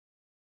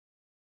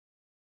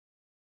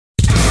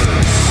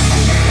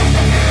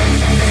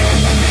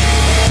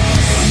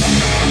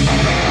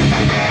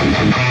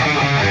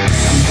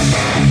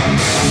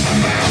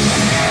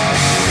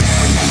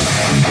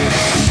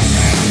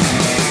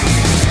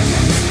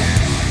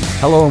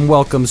Hello and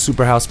welcome,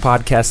 Superhouse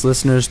Podcast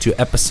listeners, to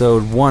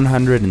episode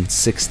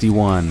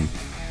 161.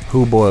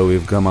 Hoo boy,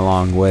 we've come a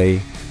long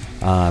way.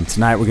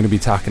 Tonight we're going to be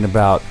talking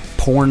about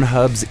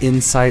Pornhub's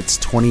Insights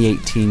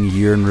 2018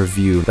 Year in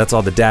Review. That's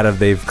all the data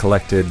they've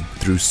collected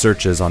through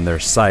searches on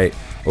their site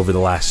over the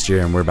last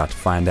year, and we're about to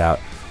find out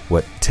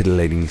what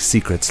titillating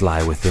secrets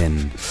lie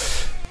within.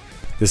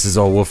 This is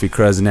old Wolfie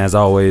Cruz, and as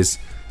always,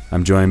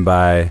 I'm joined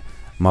by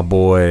my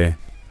boy.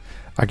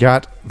 I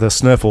got the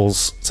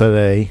sniffles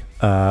today.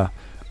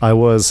 I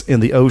was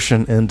in the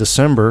ocean in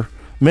December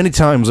many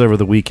times over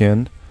the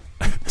weekend,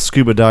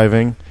 scuba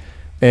diving,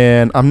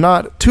 and I'm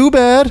not too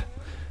bad,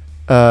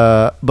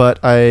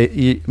 but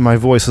my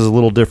voice is a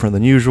little different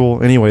than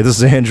usual. Anyway, this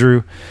is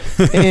Andrew,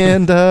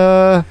 and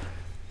yeah,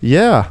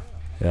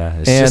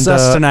 it's just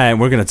us tonight.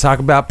 We're going to talk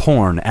about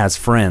porn as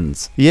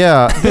friends.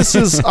 Yeah, this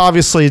is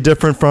obviously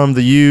different from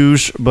the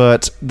usual,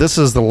 but this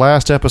is the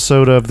last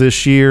episode of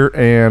this year,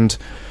 and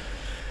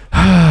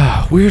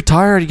we're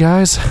tired,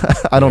 guys.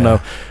 I don't know.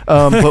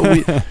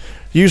 But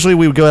usually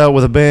we would go out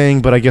with a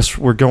bang, but I guess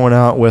we're going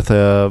out with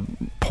a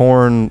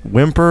porn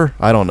whimper.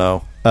 I don't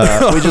know.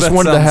 We just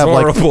wanted to have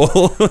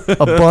horrible. Like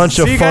a bunch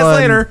of fun. See you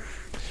guys later.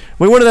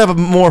 We wanted to have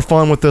more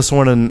fun with this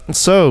one. And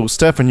so,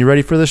 Stefan, you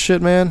ready for this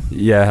shit, man?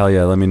 Yeah, hell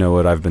yeah. Let me know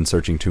what I've been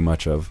searching too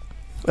much of.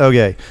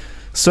 Okay.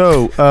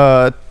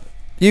 So,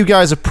 you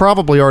guys have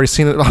probably already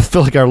seen it. I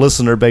feel like our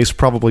listener base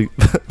probably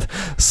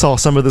saw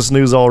some of this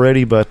news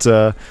already. But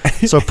so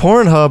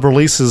Pornhub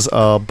releases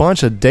a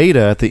bunch of data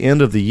at the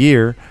end of the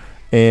year.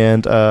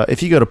 And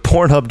if you go to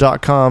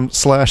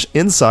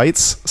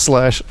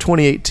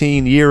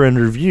pornhub.com/insights/2018 year in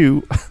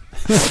review,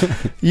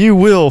 you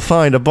will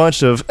find a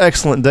bunch of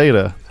excellent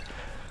data.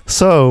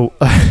 So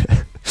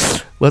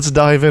let's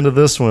dive into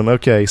this one.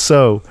 Okay,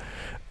 so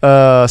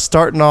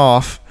starting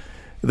off,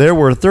 there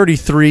were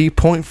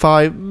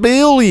 33.5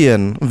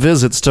 billion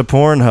visits to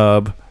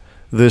Pornhub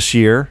this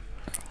year.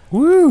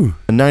 Woo!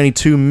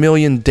 92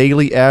 million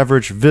daily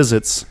average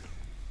visits.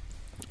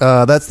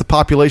 That's the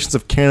populations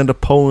of Canada,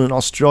 Poland, and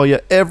Australia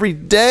every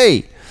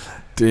day.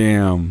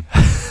 Damn.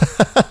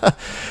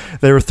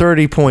 There were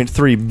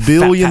 30.3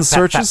 billion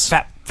searches.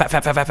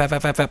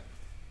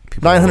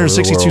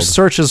 962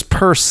 searches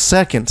per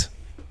second.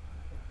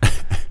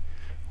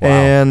 Wow.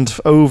 And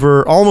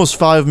over almost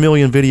 5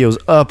 million videos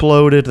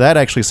uploaded. That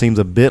actually seems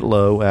a bit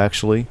low,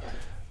 actually,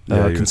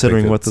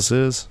 considering what this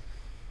is.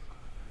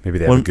 Maybe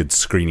they have a good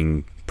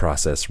screening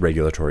process,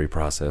 regulatory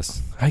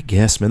process. I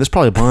guess, man. There's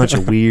probably a bunch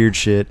of weird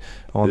shit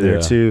on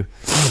there, too.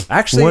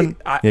 Actually,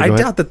 I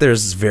doubt that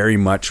there's very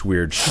much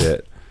weird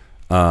shit.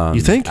 You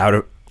think? Out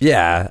of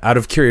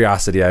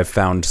curiosity, I've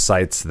found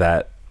sites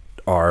that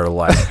are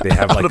like, they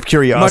have out of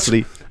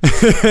curiosity.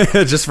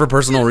 Just for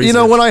personal reasons.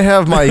 You know, when I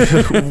have my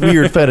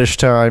weird fetish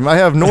time, I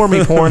have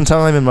normie porn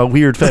time and my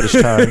weird fetish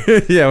time.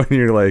 Yeah, when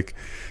you're like,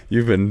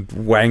 you've been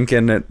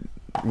wanking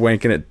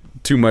it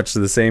too much to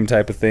the same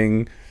type of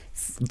thing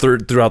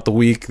throughout the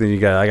week,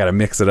 then I got to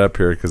mix it up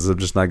here because I'm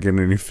just not getting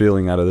any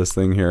feeling out of this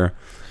thing here.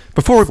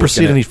 Before we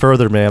proceed any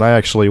further, man, I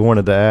actually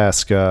wanted to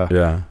ask,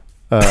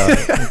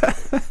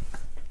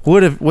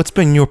 what's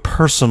been your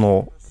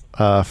personal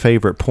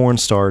favorite porn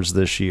stars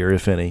this year,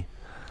 if any?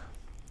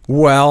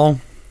 Well,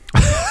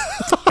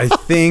 I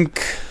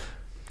think,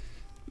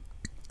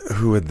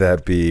 who would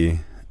that be?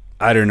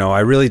 I don't know.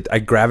 I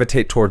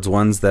gravitate towards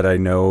ones that I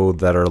know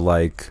that are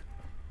like,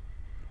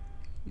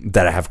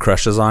 that I have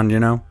crushes on, you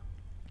know?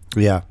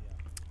 Yeah.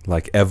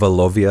 Like Eva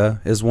Lovia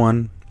is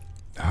one.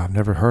 Oh, I've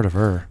never heard of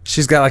her.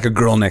 She's got like a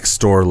girl next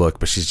door look,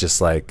 but she's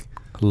just like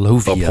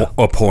Lovia,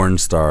 a porn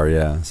star,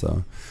 yeah.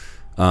 So,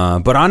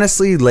 but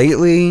honestly,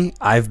 lately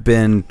I've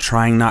been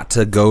trying not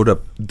to go to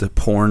the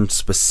porn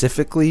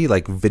specifically,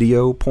 like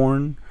video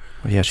porn.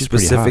 Oh, yeah, she's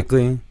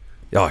specifically. Pretty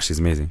hot. Oh, she's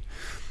amazing.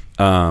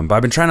 But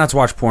I've been trying not to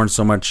watch porn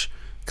so much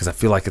because I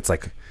feel like it's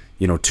like,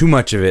 you know, too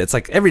much of it. It's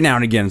like every now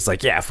and again, it's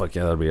like, yeah, fuck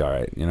yeah, that'll be all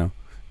right, you know.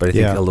 But I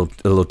think a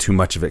little too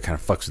much of it kind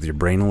of fucks with your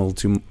brain a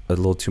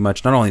little too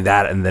much. Not only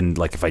that, and then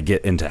like if I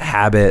get into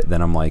habit,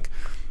 then I'm like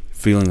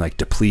feeling like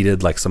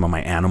depleted, like some of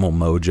my animal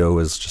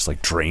mojo is just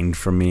like drained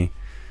from me.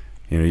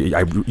 You know,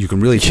 you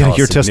can really tell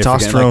your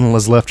testosterone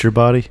has left your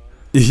body.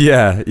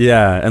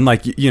 Yeah, and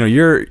like you know,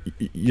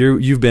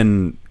 you've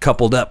been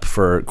coupled up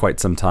for quite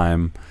some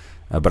time.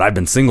 But I've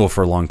been single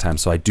for a long time,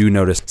 so I do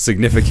notice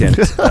significant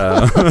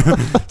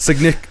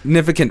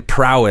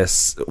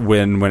prowess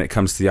when it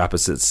comes to the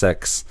opposite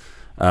sex.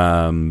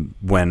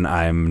 When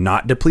I'm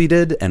not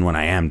depleted and when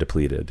I am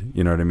depleted,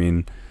 you know what I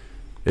mean?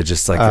 It's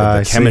just like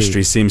the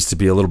chemistry seems to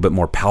be a little bit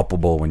more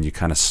palpable when you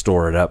kind of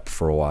store it up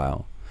for a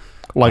while.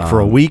 Like for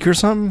a week or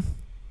something?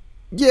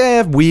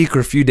 Yeah, a week or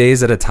a few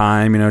days at a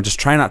time, you know, just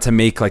try not to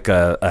make like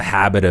a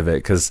habit of it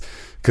because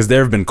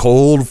there have been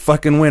cold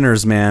fucking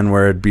winters, man,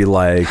 where it'd be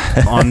like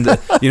on the,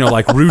 you know,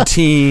 like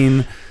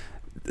routine,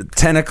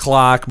 10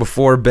 o'clock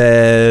before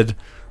bed,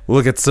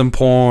 look at some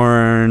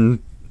porn,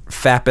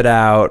 fap it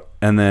out,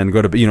 and then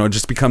go to, you know, it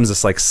just becomes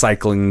this like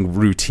cycling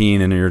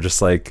routine, and you're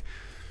just like,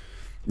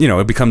 you know,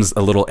 it becomes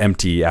a little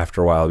empty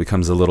after a while. It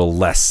becomes a little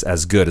less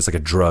as good. It's like a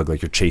drug,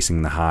 like you're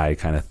chasing the high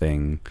kind of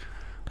thing.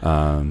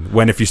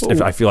 When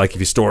if I feel like if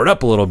you store it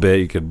up a little bit,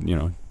 you could,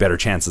 better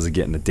chances of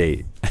getting a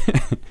date.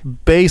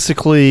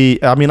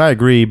 Basically, I mean, I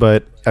agree,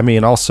 but I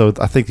mean, also,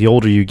 I think the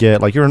older you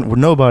get, like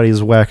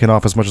nobody's whacking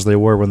off as much as they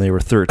were when they were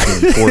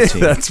 13,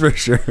 14. That's for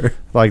sure.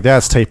 Like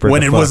that's tapering.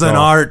 When it was an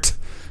art.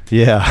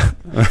 Yeah.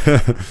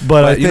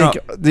 But I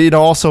think,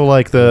 also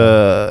like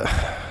the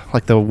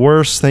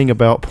worst thing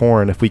about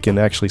porn, if we can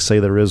actually say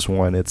there is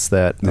one, it's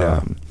that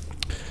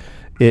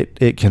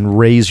it can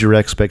raise your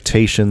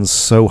expectations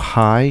so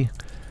high.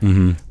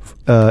 Mm-hmm.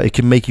 It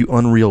can make you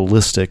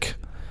unrealistic.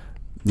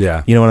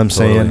 Yeah. You know what I'm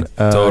saying?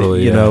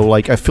 Totally.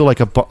 Like I feel like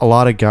a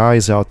lot of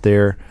guys out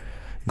there,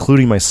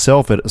 including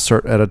myself at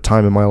a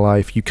time in my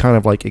life, you kind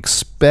of like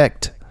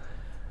expect,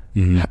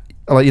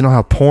 like,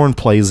 how porn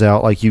plays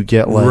out. Like you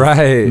get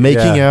like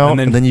making out,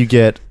 and then you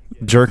get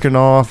jerking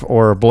off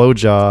or a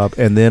blowjob,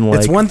 and then like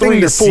it's one thing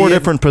 3 to or 4 see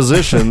different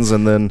positions,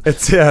 and then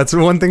it's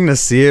one thing to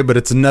see it, but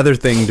it's another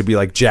thing to be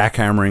like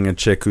jackhammering a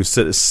chick who's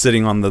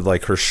sitting on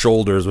like her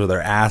shoulders with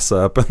her ass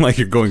up, and like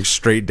you're going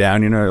straight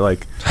down,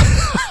 like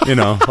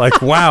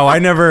like, wow, I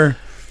never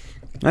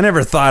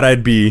thought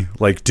I'd be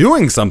like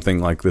doing something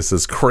like this.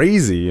 Is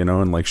crazy,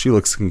 and like she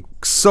looks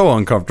so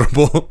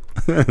uncomfortable.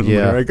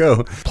 There I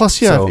go.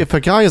 Plus, if a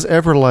guy is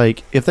ever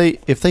like, if they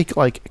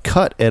like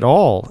cut at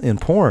all in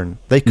porn,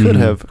 they could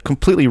have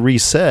completely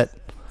reset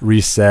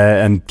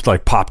and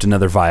like popped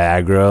another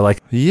Viagra.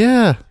 Like,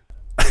 yeah.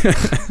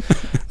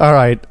 All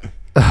right.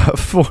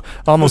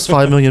 Almost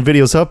 5 million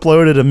videos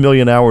uploaded, 1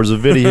 million hours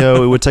of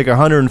video. It would take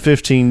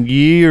 115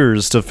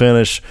 years to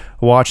finish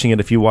watching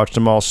it if you watched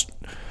them all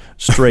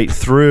straight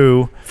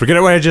through.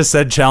 Forget what I just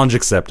said. Challenge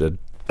accepted.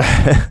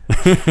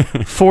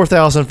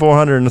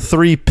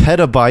 4,403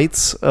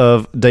 petabytes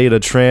of data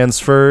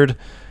transferred.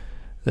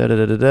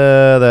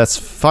 That's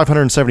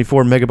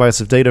 574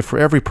 megabytes of data for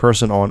every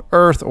person on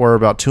Earth, or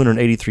about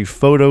 283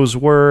 photos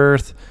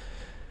worth.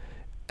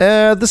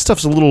 This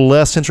stuff's a little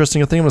less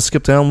interesting. I think I'm going to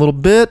skip down a little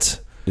bit.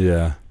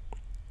 Yeah.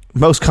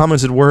 Most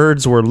commented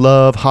words were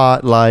love,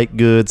 hot, like,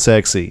 good,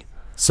 sexy.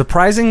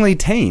 Surprisingly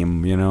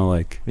tame,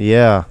 like.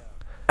 Yeah.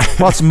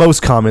 Well, that's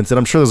most comments, and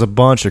I'm sure there's a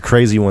bunch of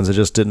crazy ones that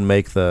just didn't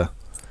make the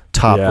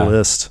top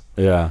list.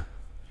 Yeah.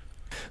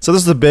 So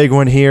this is the big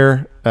one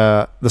here.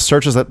 The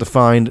searches that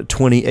defined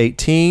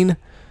 2018.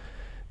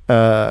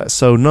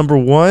 So number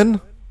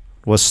 1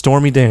 was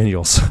Stormy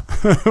Daniels.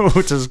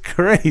 Which is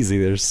crazy.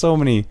 There's so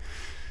many.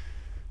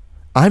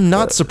 I'm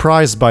not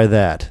surprised by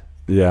that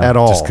at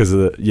all. Just because of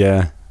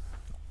the,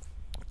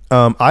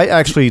 I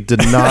actually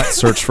did not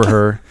search for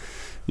her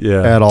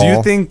at all.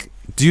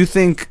 Do you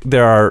think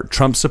there are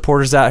Trump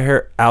supporters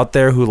out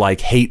there who like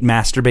hate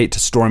masturbate to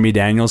Stormy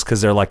Daniels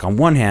because they're like, on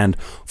one hand,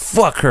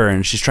 fuck her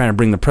and she's trying to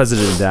bring the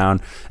president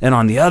down, and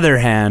on the other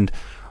hand,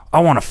 I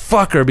want to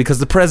fuck her because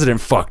the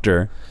president fucked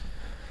her?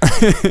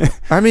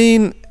 I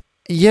mean,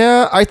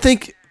 yeah, I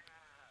think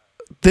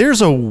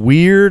there's a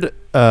weird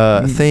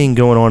thing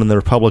going on in the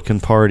Republican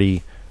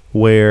Party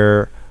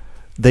where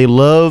they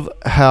love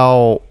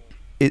how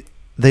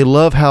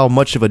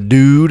much of a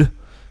dude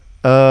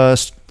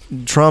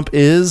Trump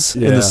is,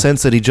 in the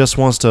sense that he just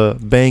wants to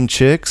bang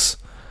chicks,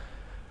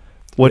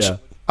 which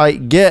I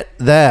get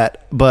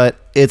that, but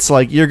it's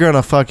like, you're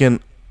gonna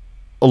fucking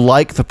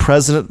like the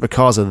president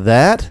because of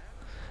that.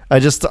 I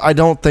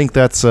don't think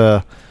that's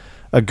a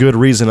good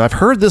reason. I've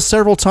heard this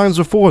several times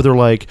before. They're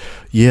like,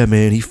 yeah,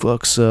 man, he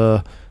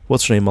fucks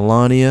what's her name,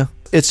 Melania.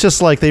 It's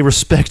just like they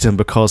respect him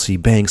because he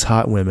bangs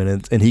hot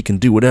women, and he can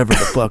do whatever the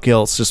fuck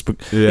else.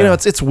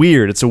 It's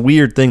weird. It's a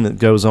weird thing that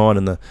goes on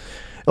in the.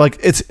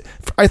 Like,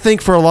 I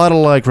think for a lot of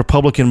like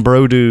Republican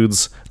bro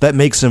dudes, that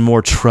makes him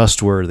more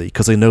trustworthy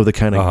because they know the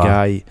kind of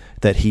guy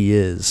that he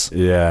is.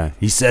 Yeah,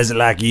 he says it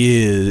like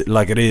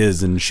it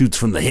is, and shoots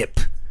from the hip.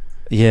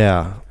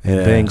 Yeah,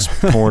 and bangs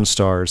porn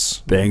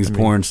stars.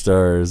 Porn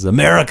stars.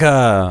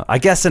 America. I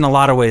guess in a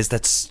lot of ways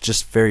that's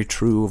just very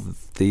true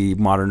of the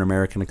modern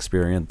American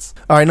experience.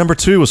 All right, number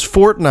 2 was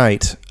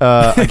Fortnite,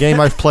 a game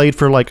I've played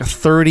for like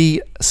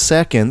 30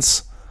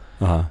 seconds.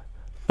 Have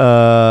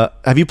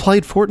you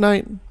played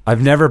Fortnite?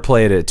 I've never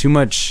played it. Too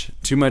much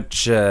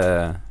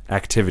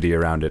activity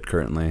around it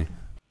currently.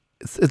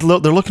 They're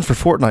looking for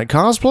Fortnite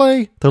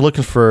cosplay. They're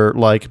looking for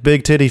like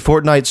big titty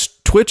Fortnite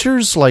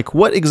Twitchers. Like,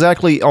 what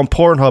exactly on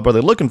Pornhub are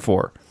they looking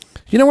for?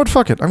 You know what?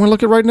 Fuck it. I'm gonna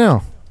look it right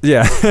now.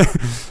 Yeah,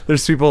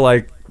 there's people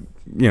like,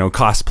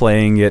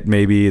 cosplaying it.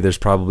 Maybe there's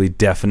probably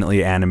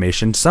definitely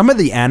animation. Some of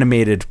the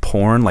animated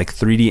porn, like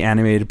 3D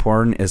animated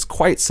porn, is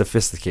quite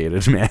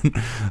sophisticated, man.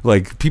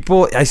 Like,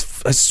 people, I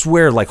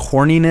swear, like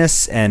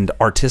horniness and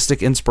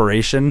artistic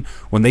inspiration,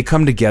 when they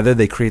come together,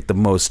 they create the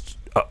most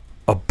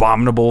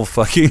abominable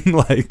fucking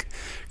like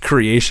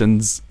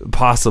creations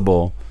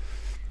possible.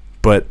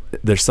 But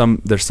they're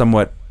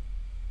somewhat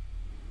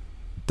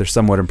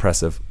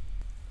impressive.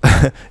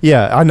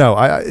 Yeah, I know.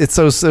 It's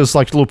those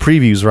like little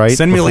previews, right?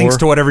 Send me links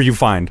to whatever you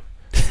find.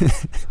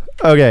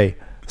 Okay,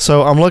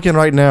 so I'm looking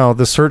right now.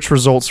 The search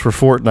results for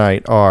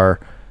Fortnite are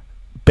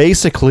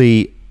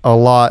basically a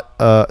lot,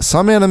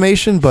 some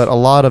animation, but a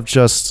lot of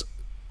just.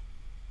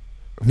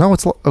 No,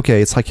 it's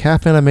okay. It's like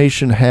half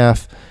animation,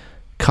 half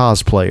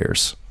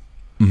cosplayers.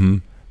 Mm-hmm.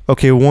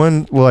 Okay,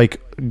 one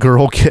like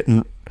girl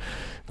getting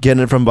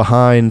it from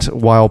behind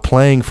while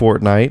playing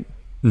Fortnite.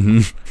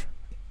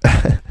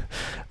 Mm-hmm.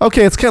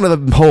 Okay, it's kind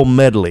of the whole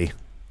medley.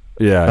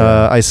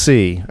 Yeah. I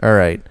see. All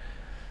right.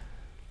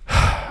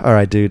 All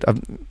right, dude.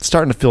 I'm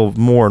starting to feel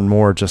more and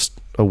more just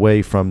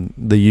away from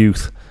the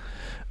youth.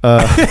 3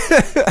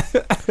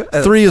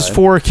 is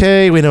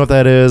 4K. We know what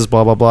that is.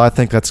 Blah, blah, blah. I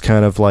think that's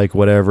kind of like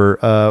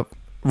whatever.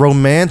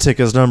 Romantic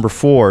is number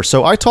 4.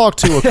 So I talked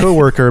to a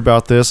coworker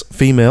about this,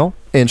 female,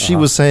 and she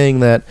was saying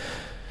that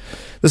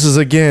this is,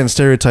 again,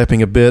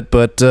 stereotyping a bit,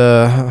 but,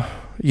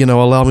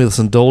 allow me this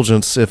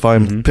indulgence. If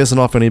I'm pissing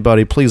off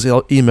anybody, please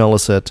email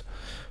us at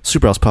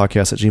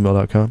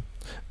superhousepodcast@gmail.com.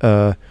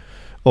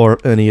 Or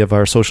any of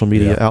our social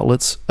media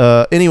outlets.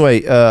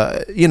 Anyway,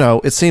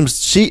 it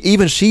seems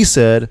she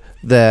said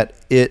that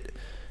it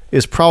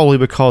is probably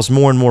because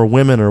more and more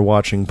women are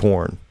watching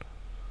porn.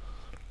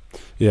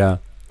 Yeah.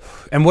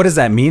 And what does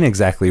that mean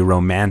exactly?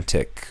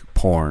 Romantic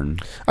porn?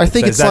 I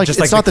think it's like,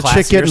 it's not the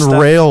chick getting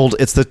railed.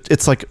 It's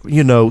like,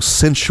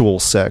 sensual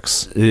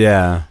sex.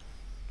 Yeah.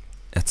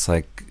 It's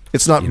like,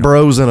 it's not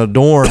bros in a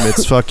dorm.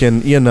 It's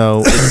fucking,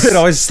 It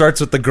always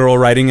starts with the girl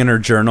writing in her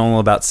journal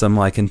about some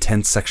like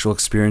intense sexual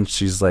experience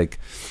she's like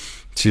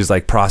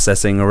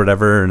processing or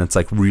whatever, and it's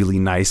like really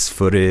nice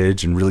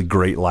footage and really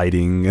great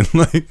lighting and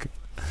like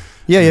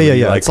yeah.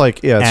 Like it's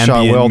like it's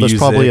shot well. There's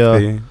probably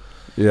a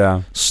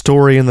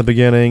story in the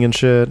beginning and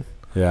shit.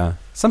 Yeah.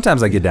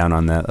 Sometimes I get down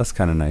on that. That's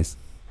kind of nice.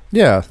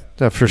 Yeah,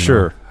 for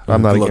sure.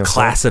 I'm not against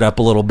class it up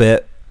a little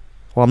bit.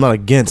 Well, I'm not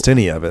against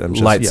any of it. I'm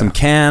just, light some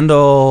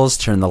candles,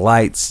 turn the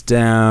lights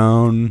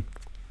down.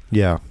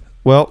 Yeah.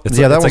 Well,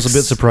 that was a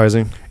bit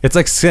surprising. It's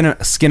like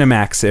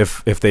Skinamax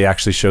if they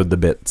actually showed the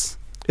bits.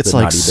 It's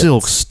like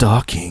silk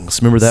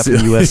stockings. Remember that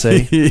from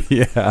USA?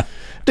 Yeah.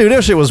 Dude,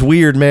 that shit was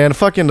weird, man.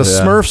 Fucking the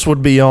Smurfs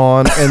would be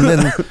on, and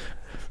then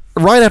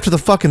right after the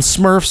fucking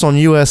Smurfs on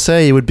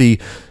USA, it would be,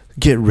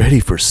 get ready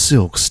for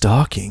silk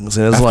stockings.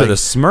 And it was after like the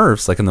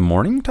Smurfs, like in the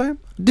morning time?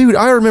 Dude,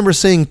 I remember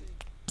seeing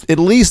at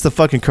least the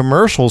fucking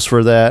commercials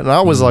for that, and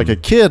I was like a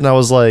kid, and I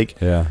was like,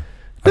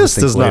 this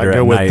does not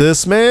go with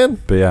this, man.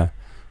 But yeah.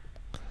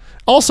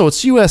 Also,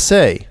 it's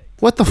USA.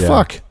 What the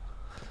fuck?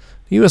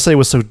 USA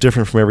was so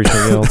different from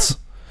everything else.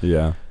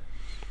 Yeah.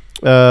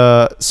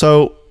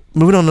 So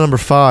moving on to number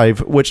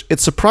 5, which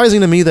it's surprising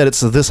to me that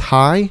it's this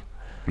high.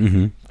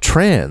 Mm-hmm.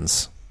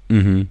 Trans.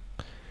 Mm-hmm.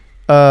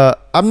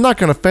 I'm not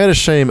going to fetish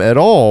shame at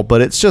all,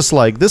 but it's just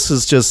like,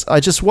 I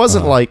just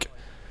wasn't like,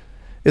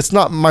 it's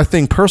not my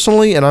thing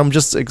personally, and I was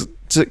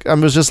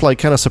just like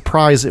kind of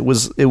surprised it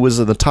was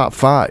in the top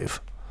 5.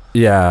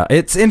 Yeah,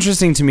 it's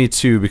interesting to me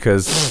too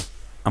because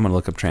I'm gonna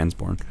look up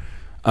transborn.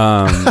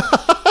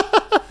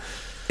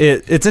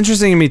 It's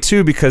interesting to me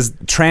too because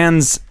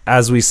trans,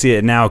 as we see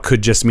it now,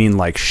 could just mean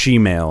like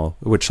she-male,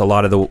 which a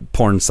lot of the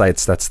porn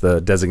sites, that's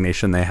the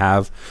designation they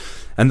have,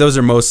 and those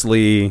are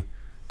mostly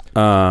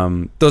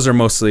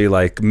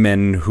like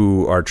men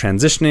who are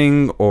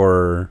transitioning,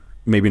 or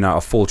maybe not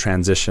a full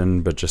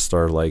transition, but just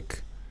are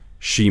like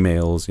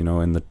she-males,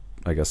 in the,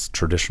 I guess,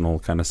 traditional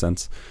kind of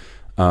sense.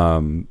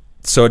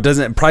 So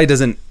it probably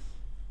doesn't,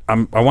 I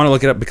want to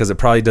look it up because it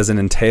probably doesn't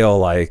entail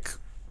like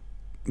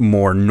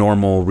more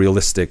normal,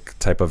 realistic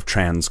type of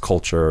trans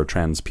culture or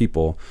trans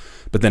people.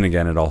 But then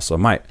again, it also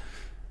might.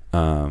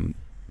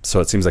 So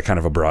it seems like kind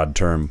of a broad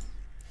term.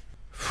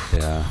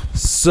 Yeah.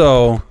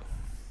 So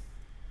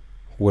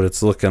what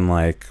it's looking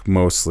like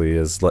mostly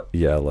is,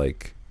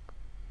 like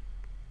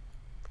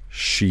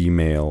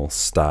she-male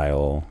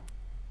style.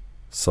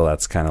 So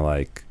that's kind of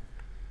like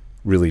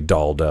really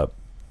dolled up,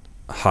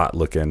 hot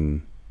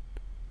looking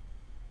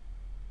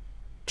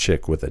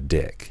chick with a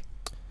dick.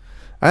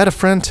 I had a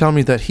friend tell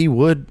me that he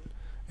would,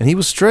 and he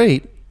was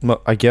straight,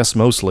 I guess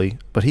mostly,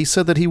 but he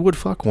said that he would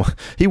fuck one.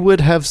 He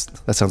would have,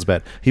 that sounds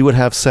bad, he would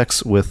have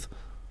sex with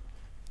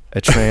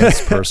a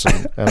trans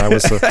person. And I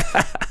was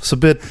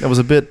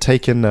a bit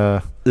taken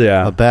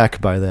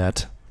aback by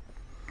that.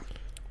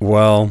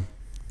 Well,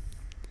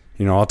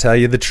 I'll tell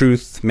you the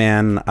truth,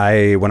 man.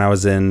 When I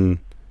was in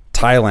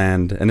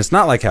Thailand, and it's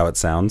not like how it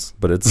sounds,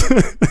 but it's,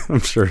 I'm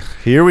sure.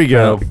 Here we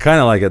go. Kind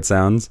of like it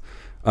sounds.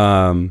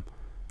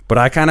 But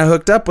I kind of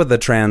hooked up with a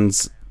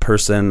trans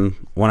person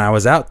when I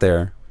was out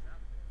there.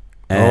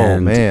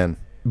 And man.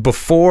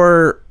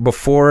 Before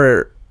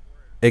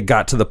it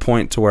got to the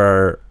point to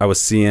where I was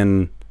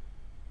seeing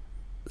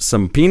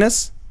some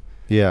penis,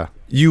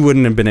 you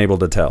wouldn't have been able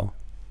to tell.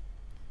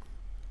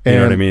 You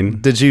know what I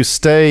mean? Did you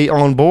stay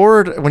on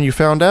board when you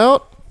found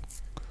out?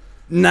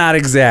 Not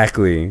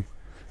exactly.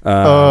 We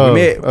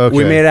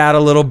made out a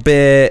little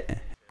bit.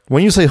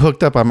 When you say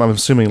hooked up, I'm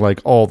assuming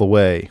like all the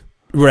way.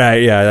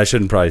 Right, yeah. I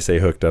shouldn't probably say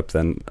hooked up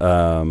then.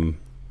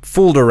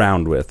 Fooled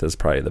around with is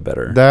probably the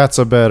better. That's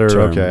a better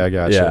term. Okay, I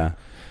got you. Yeah.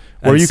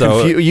 Were you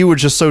confused? You were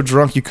just so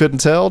drunk you couldn't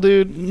tell,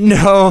 dude?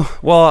 No.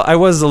 Well, I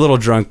was a little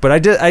drunk, but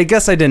I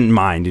guess I didn't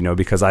mind,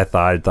 because I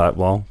thought,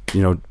 well,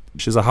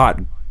 she's a hot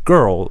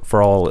girl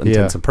for all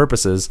intents and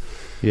purposes.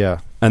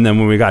 Yeah. And then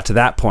when we got to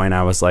that point,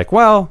 I was like,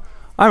 well,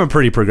 I'm a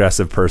pretty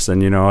progressive person,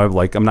 you know.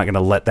 I'm not going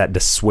to let that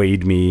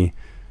dissuade me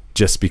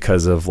just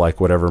because of like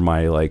whatever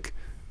my like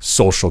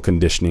social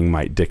conditioning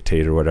might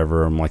dictate or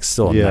whatever. I'm like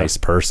still a nice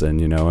person,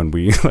 you know, and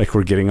we like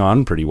we're getting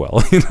on pretty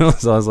well, you know.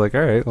 So I was like,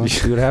 all right, let's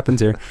see what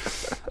happens here.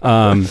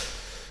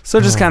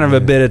 So just kind of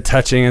a bit of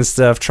touching and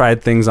stuff,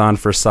 tried things on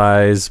for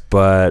size,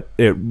 but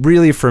it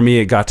really, for me,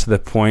 it got to the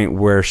point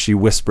where she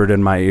whispered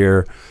in my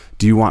ear,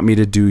 do you want me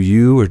to do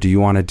you or do you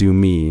want to do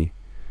me?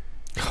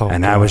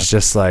 And God. I was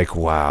just like,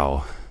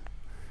 wow.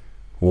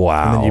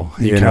 And then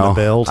you kind of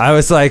bailed. I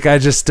was like, I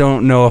just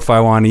don't know if I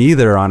want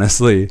either,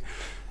 honestly.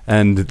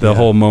 And the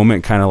whole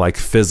moment kind of like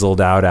fizzled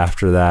out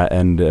after that.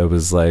 And it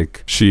was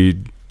like,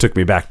 she took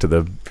me back to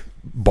the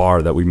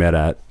bar that we met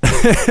at.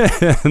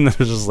 And it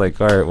was just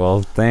like, all right,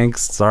 well,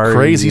 thanks. Sorry.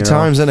 Crazy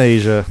times in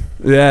Asia.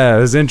 Yeah,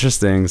 it was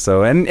interesting.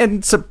 So,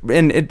 and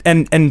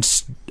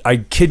I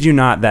kid you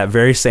not, that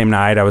very same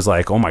night, I was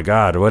like, oh my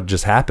God, what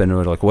just happened?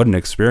 Or like, what an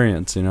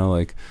experience, you know,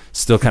 like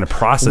still kind of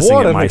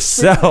processing it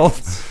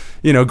myself.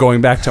 You know, going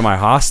back to my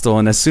hostel,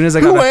 and as soon as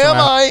I got who am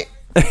I?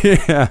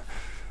 Yeah,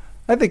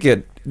 I think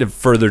it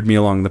furthered me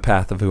along the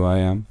path of who I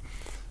am.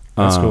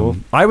 That's cool.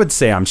 I would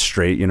say I'm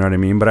straight, you know what I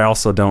mean? But I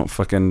also don't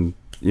fucking,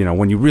 you know,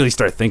 when you really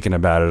start thinking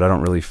about it, I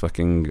don't really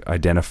fucking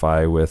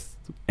identify with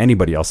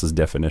anybody else's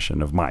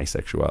definition of my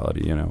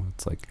sexuality, you know?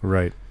 It's like,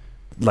 right.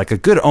 Like a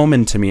good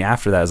omen to me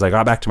after that is I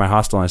got back to my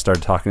hostel and I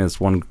started talking to this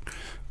one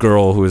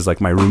girl who was like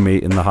my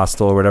roommate in the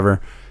hostel or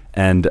whatever.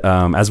 And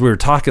as we were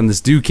talking,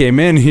 this dude came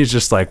in, he's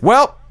just like,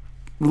 well,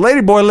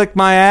 ladyboy licked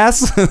my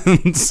ass.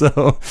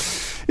 So,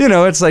 you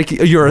know, it's like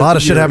a lot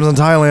of shit happens in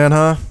Thailand,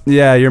 huh?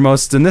 Yeah,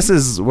 and this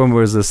is, when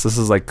was this? This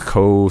is like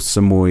Koh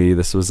Samui.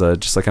 This was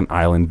just like an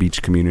island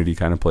beach community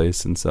kind of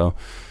place. And so,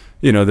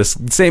 you know,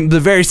 the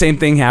very same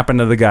thing happened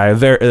to the guy,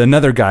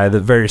 another guy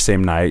the very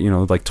same night, you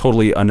know, like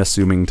totally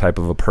unassuming type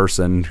of a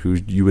person who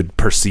you would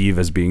perceive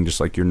as being just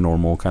like your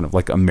normal kind of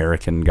like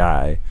American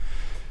guy.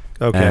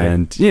 Okay.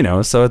 And, you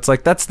know, so it's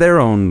like, that's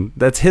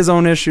his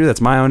own issue.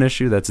 That's my own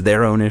issue. That's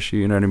their own issue.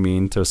 You know what I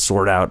mean? To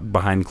sort out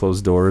behind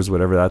closed doors,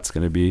 whatever that's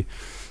going to be.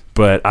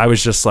 But I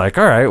was just like,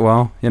 all right,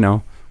 well, you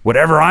know,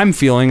 whatever I'm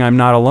feeling, I'm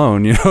not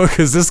alone, you know,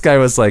 because this guy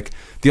was like,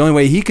 the only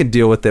way he could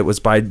deal with it was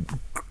by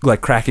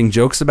like cracking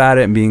jokes about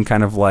it and being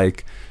kind of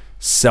like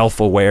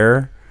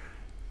self-aware.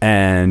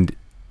 And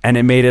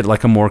it made it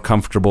like a more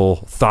comfortable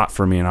thought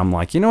for me. And I'm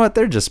like, you know what?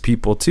 They're just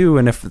people too.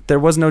 And if there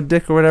was no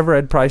dick or whatever,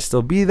 I'd probably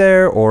still be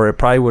there, or it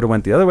probably would have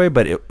went the other way.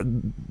 But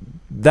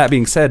that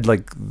being said,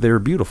 like, they're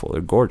beautiful.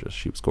 They're gorgeous.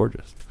 She was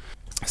gorgeous.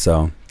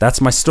 So that's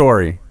my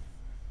story.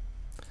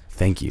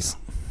 Thank you.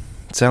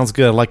 Sounds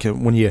good. I like it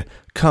when you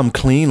come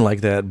clean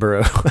like that, bro.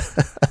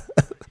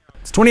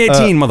 It's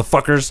 2018,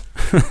 motherfuckers.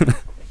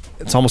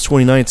 It's almost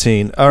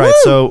 2019. All right. Woo!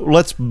 So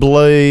let's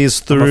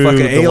blaze through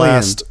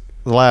the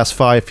last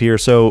 5 here.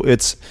 So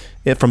it's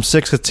from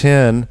 6 to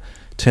 10,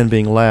 10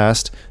 being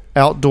last.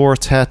 Outdoor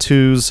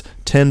tattoos,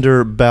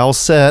 Tinder,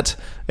 Balset,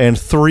 and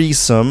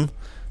threesome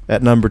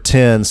at number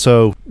 10.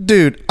 So,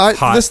 dude,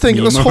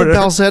 this whole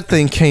Balset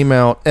thing came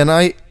out, and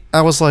I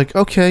was like,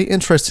 okay,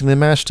 interesting. They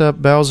mashed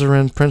up Bowser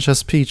and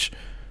Princess Peach,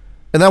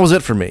 and that was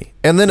it for me.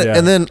 And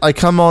then I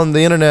come on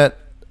the internet,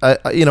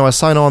 I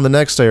sign on the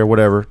next day or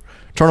whatever,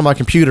 turn on my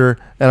computer,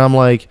 and I'm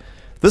like,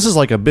 this is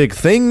like a big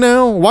thing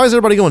now. Why is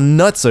everybody going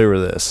nuts over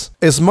this?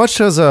 As much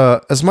of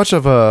a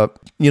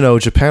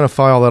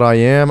Japanophile that I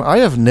am, I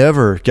have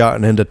never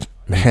gotten into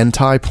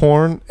hentai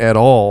porn at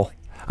all.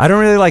 I don't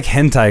really like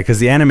hentai because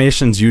the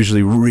animation's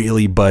usually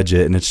really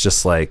budget and it's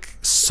just like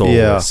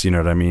soulless. Yeah. You know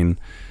what I mean?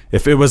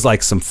 If it was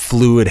like some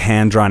fluid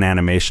hand-drawn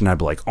animation, I'd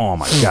be like, oh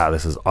my God,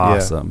 this is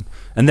awesome. Yeah.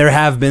 And there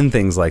have been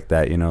things like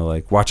that, you know,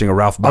 like watching a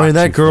Ralph Bakshi I mean,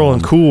 that girl in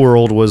Cool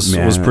World was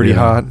pretty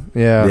hot.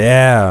 Yeah.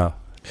 Yeah.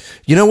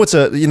 You know what's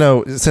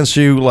since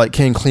you like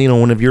came clean on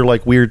one of your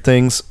like weird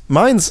things,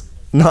 mine's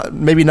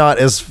maybe not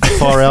as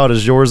far out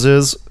as yours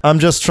is. I'm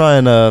just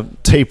trying to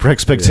taper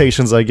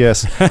expectations, I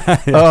guess.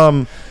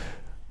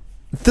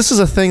 This is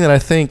a thing that I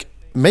think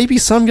maybe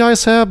some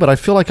guys have, but I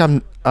feel like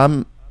I'm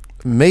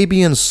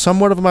maybe in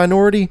somewhat of a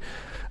minority.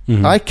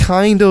 Mm-hmm. I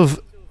kind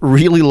of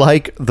really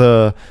like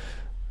the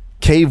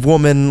cave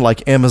woman,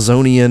 like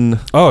Amazonian.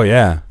 Oh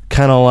yeah,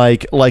 kind of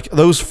like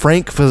those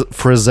Frank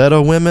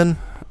Frazetta women.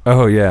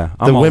 Oh yeah,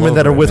 the women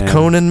that are with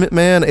Conan,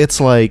 man.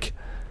 It's like,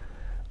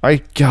 I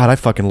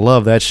fucking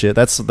love that shit.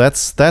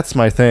 That's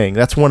my thing.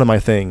 That's one of my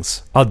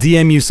things. I'll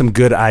DM you some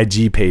good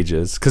IG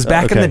pages because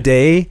back in the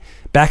day,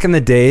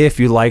 if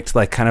you liked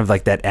like kind of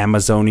like that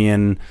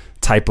Amazonian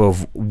type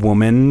of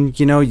woman,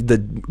 you know,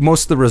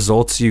 most of the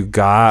results you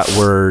got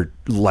were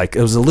like,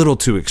 it was a little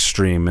too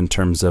extreme in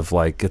terms of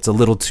like, it's a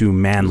little too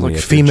manly,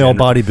 like female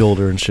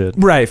bodybuilder and shit.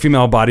 Right,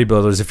 female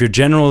bodybuilders. If you're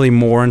generally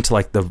more into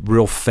like the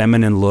real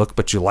feminine look,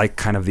 but you like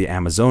kind of the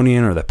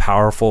Amazonian or the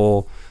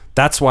powerful,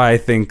 that's why I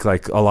think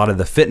like a lot of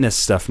the fitness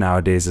stuff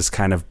nowadays is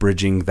kind of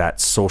bridging that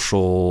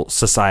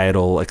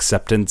societal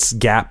acceptance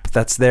gap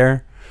that's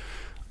there.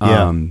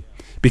 Yeah.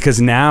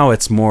 Because now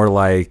it's more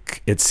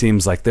like, it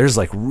seems like there's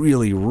like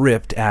really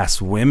ripped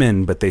ass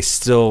women, but they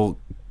still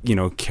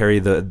carry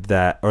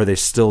that, or they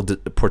still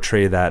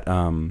portray that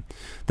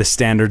the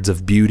standards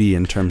of beauty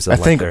in terms of I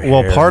think their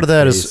hair part of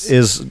that face.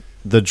 is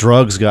the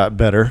drugs got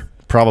better.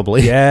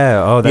 Probably.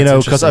 Yeah. Oh,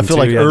 that's because I feel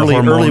like early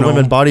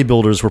women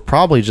bodybuilders were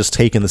probably just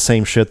taking the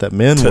same shit that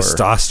men were.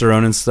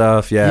 Testosterone and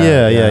stuff.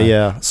 Yeah.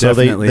 Yeah. So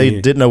they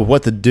didn't know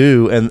what to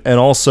do, and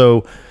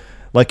also,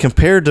 like,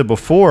 compared to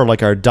before,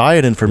 like, our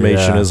diet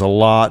information is a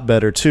lot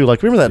better too.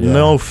 Like, remember that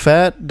no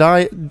fat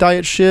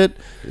diet shit?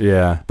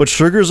 Yeah. But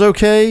sugar's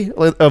okay,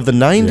 like, of the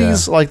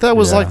 90s. Like, that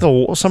was like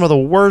some of the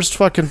worst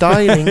fucking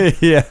dieting.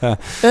 ever.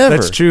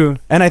 That's true.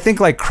 And I think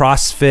like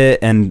CrossFit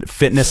and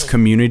fitness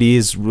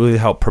communities really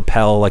help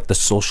propel like the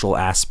social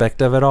aspect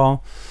of it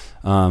all.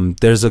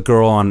 There's a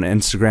girl on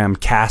Instagram,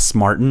 Cass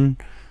Martin,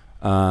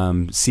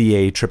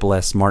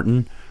 CASS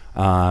Martin.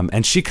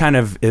 And she kind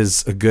of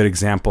is a good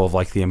example of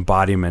like the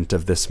embodiment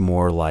of this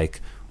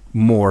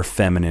more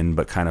feminine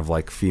but kind of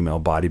like female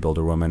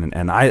bodybuilder woman,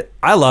 and I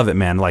love it,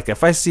 man. Like,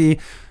 if I see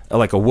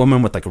like a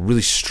woman with like a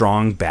really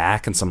strong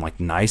back and some like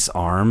nice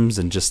arms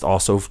and just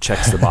also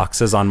checks the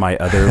boxes on my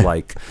other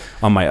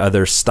on my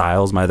other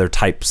styles, my other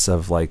types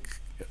of like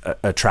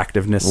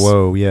attractiveness.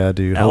 Whoa, yeah,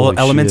 dude.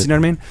 Elements, you know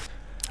what I mean?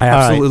 I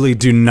absolutely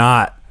do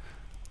not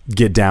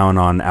get down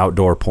on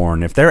outdoor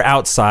porn. If they're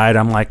outside,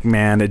 I'm like,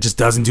 man, it just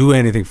doesn't do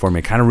anything for me.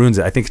 It kind of ruins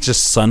it. I think it's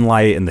just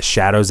sunlight and the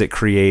shadows it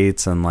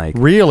creates, and like,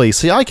 really,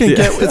 see, I can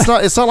get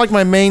it's not like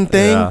my main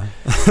thing.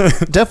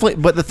 Definitely,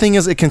 but the thing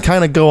is, it can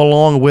kind of go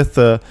along with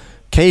the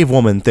cave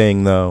woman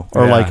thing, though,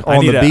 or like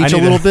on the beach a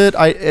little bit.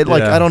 I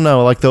don't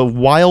know, like the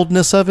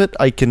wildness of it,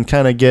 I can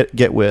kind of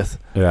get with.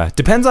 Yeah,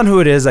 depends on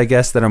who it is, I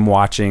guess, that I'm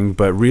watching.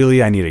 But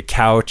really, I need a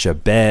couch, a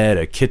bed,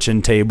 a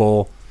kitchen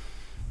table,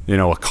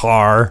 a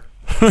car.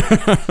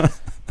 I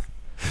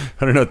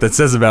don't know what that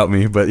says about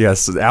me, but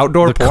yes,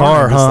 outdoor the porn.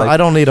 Car, huh? Like, I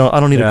don't need a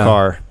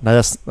car.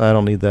 I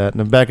don't need that. In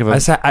the back of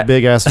a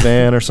big ass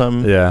van or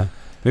something. Yeah,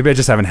 maybe I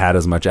just haven't had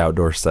as much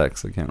outdoor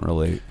sex. I can't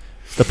relate.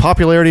 The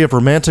popularity of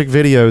romantic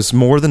videos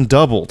more than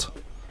doubled,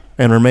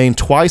 and remained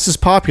twice as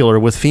popular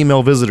with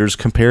female visitors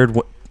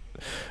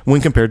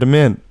when compared to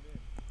men.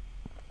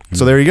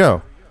 So there you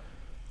go.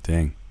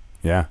 Dang.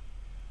 Yeah.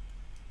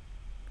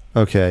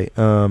 Okay.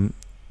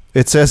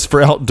 It says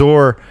for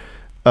outdoor.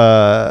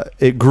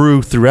 It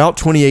grew throughout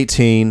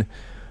 2018,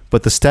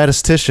 but the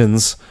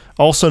statisticians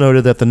also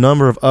noted that the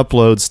number of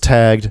uploads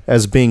tagged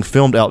as being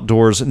filmed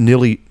outdoors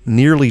nearly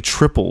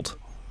tripled.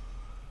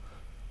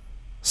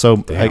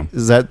 So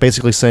is that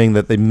basically saying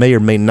that they may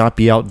or may not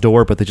be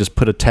outdoor, but they just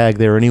put a tag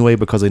there anyway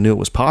because they knew it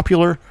was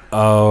popular?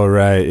 Oh,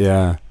 right,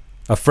 yeah.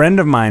 A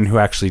friend of mine who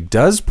actually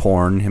does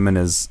porn, him and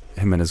his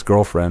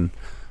girlfriend,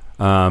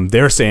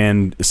 they're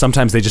saying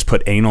sometimes they just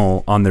put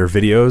anal on their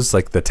videos,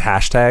 like the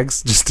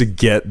hashtags, just to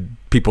get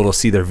people to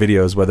see their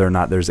videos, whether or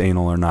not there's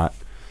anal or not.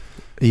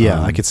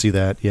 Yeah, I could see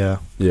that. Yeah.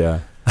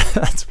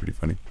 That's pretty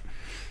funny.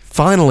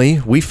 Finally,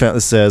 we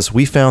found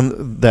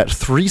that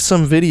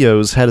threesome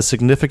videos had a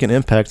significant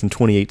impact in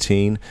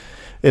 2018.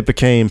 It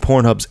became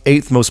Pornhub's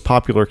 8th most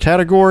popular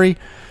category,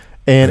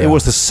 and it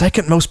was the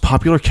 2nd most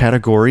popular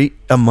category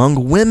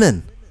among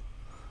women.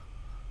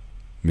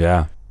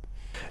 Yeah.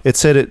 It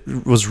said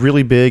it was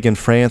really big in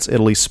France,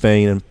 Italy,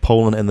 Spain, and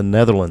Poland, and the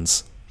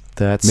Netherlands.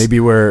 That's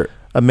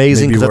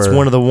amazing, because that's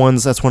one of the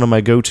ones. That's one of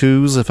my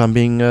go-tos, if I'm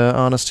being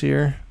honest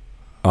here.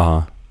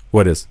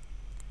 What is?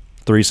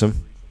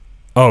 Threesome.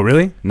 Oh,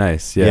 really?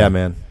 Nice. Yeah,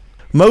 man.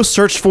 Most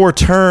searched for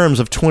terms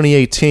of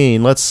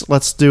 2018.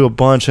 Let's do a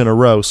bunch in a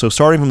row. So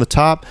starting from the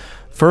top,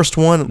 first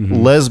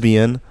one,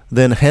 lesbian,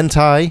 then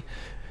hentai.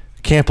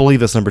 Can't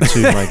believe that's number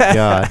 2. My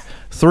God.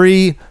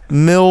 3,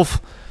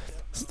 MILF.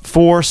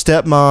 4,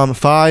 stepmom.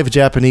 5,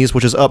 Japanese,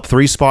 which is up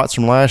 3 spots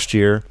from last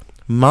year.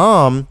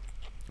 Mom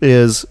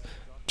is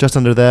just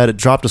under that. It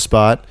dropped a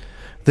spot.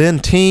 Then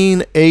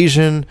teen,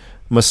 Asian,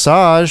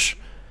 massage,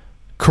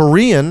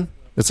 Korean.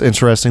 It's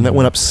interesting. That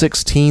went up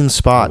 16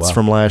 spots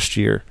from last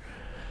year.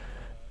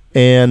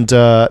 And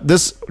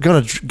this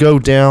going to go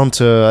down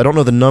to, I don't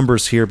know the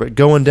numbers here, but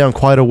going down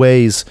quite a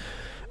ways.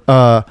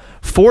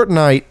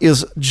 Fortnite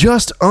is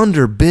just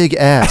under big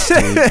ass,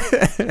 dude.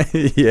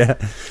 Yeah.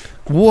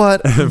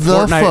 What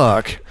the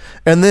fuck?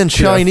 And then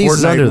Chinese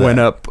is under that. Went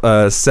up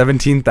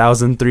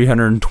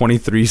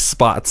 17,323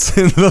 spots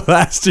in the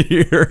last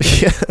year.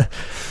 Yeah.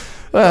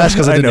 Well, that's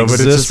because I know, but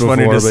it's just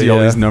funny to see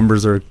all these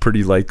numbers are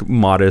pretty like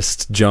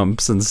modest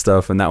jumps and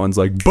stuff, and that one's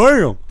like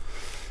bam,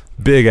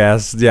 big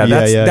ass.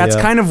 That's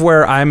kind of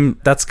where I'm.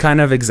 That's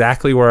kind of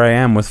exactly where I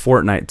am with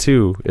Fortnite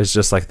too. It's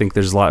just I think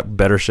there's a lot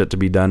better shit to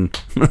be done.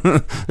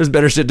 There's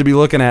better shit to be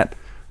looking at,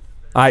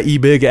 i.e.,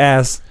 big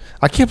ass.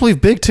 I can't believe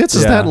big tits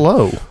is that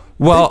low.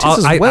 Well,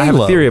 I have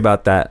a theory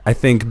about that. I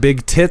think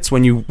big tits,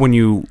 when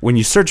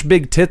you search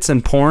big tits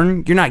in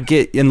porn, you're not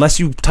unless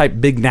you type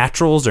big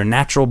naturals or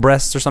natural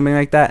breasts or something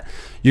like that,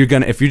 you're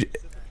gonna if it's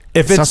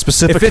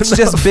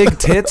just big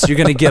tits, you're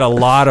gonna get a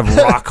lot of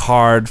rock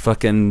hard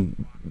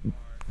fucking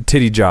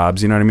titty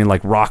jobs. You know what I mean?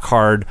 Like rock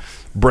hard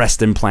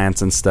breast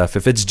implants and stuff.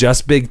 If it's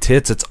just big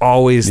tits, it's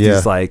always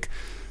these like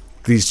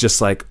these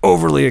just like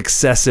overly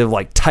excessive,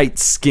 like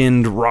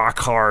tight-skinned,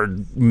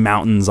 rock-hard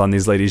mountains on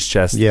these ladies'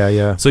 chests.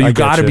 Yeah. So you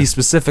got to be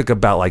specific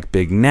about like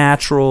big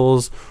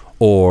naturals,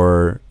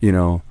 or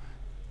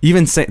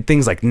even say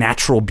things like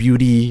natural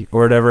beauty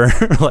or whatever,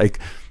 like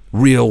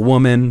real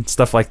woman,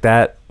 stuff like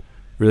that.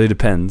 Really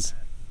depends,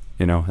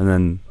 and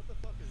then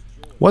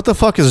what the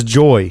fuck is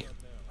joy?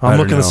 I'm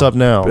looking this up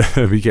now.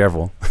 Be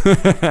careful.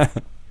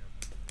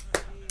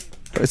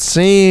 It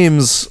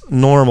seems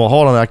normal.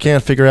 Hold on, I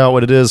can't figure out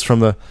what it is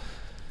from the.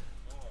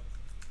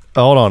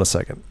 Hold on a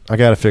second. I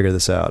got to figure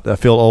this out. I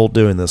feel old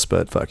doing this,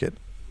 but fuck it.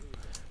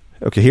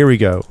 Okay, here we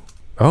go.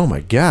 Oh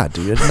my god,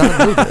 dude! I did not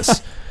know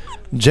this.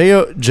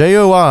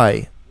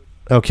 JOI,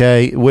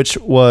 okay, which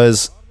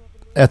was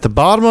at the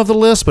bottom of the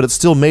list, but it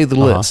still made the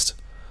list.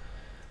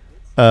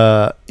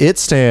 It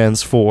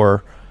stands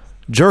for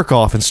jerk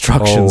off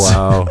instructions.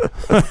 Oh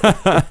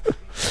wow.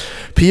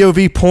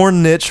 POV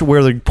porn niche,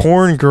 where the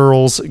porn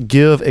girls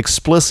give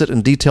explicit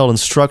and detailed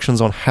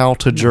instructions on how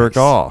to jerk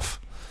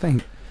off.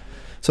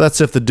 So that's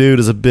if the dude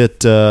is a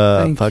bit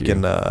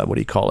fucking what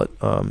do you call it?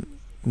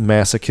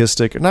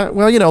 Masochistic or not?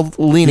 Well,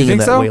 leaning in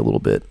that way a little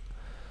bit.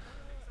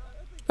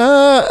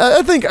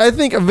 I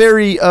think a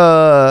very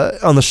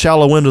on the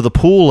shallow end of the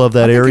pool of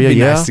that area. It'd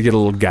be nice to get a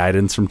little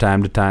guidance from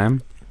time to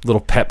time. A little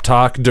pep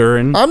talk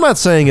during. I'm not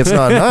saying it's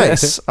not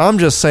nice. I'm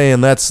just saying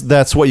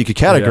that's what you could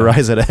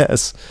categorize it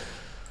as.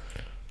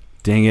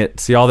 Dang it.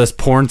 See all this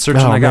porn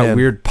searching? I got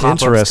weird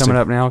pop-ups coming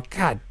up now.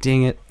 God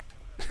dang it.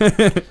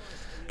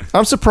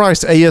 I'm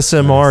surprised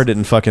ASMR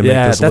didn't fucking make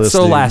this list. Yeah, that's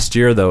so last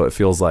year, though, it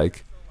feels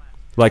like.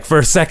 Like, for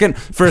a second,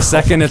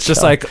 it's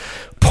just like...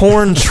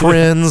 porn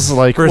trends,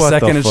 like, for a what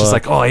second, the it's fuck? just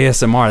like, oh,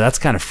 ASMR, that's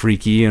kind of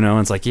freaky, And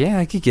it's like, yeah,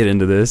 I could get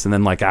into this. And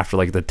then, like, after,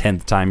 like, the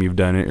 10th time you've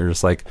done it, you're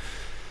just like...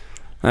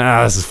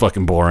 this is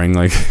fucking boring.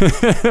 Like,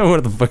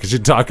 what the fuck is she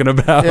talking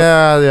about?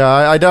 Yeah.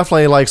 I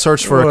definitely like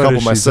searched for a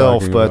couple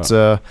myself, but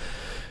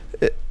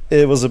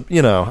it was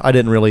I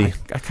didn't really.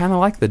 I kind of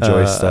like the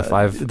Joy stuff.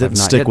 I've not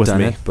stick yet with done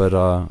me. it,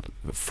 but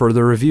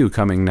further review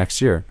coming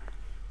next year.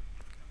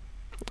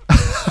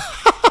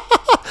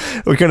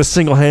 We're gonna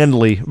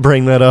single-handedly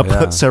bring that up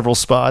at several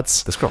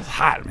spots. This girl's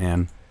hot,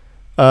 man.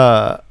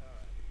 All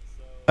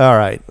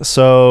right,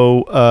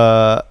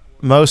 so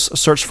most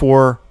search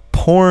for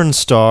porn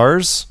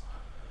stars.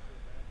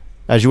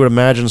 As you would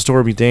imagine,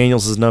 Stormy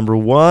Daniels is number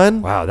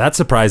 1. Wow, that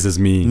surprises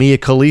me. Mia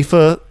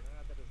Khalifa.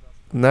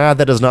 Nah,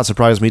 that does not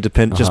surprise me.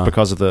 Just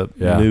because of the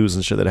news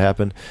and shit that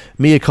happened.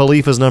 Mia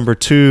Khalifa's number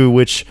 2,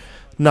 which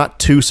not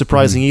too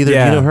surprising either.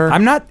 Yeah. You know her?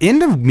 I'm not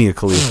into Mia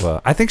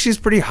Khalifa. I think she's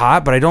pretty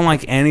hot, but I don't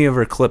like any of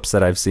her clips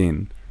that I've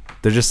seen.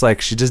 They're just like,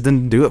 she just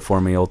didn't do it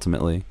for me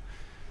ultimately.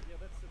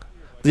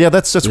 Yeah,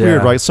 that's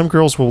weird, right? Some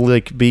girls will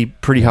like be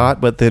pretty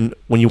hot, but then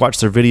when you watch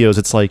their videos,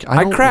 it's like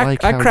I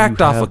cracked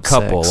off a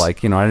couple,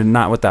 like I did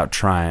not without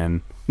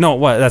trying. No,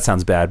 what? That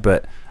sounds bad,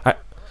 but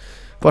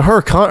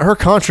her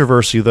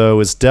controversy though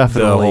is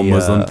definitely the whole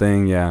Muslim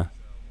thing. Yeah.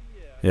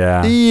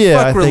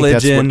 Fuck I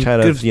religion. Think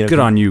that's what good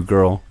on you,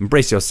 girl.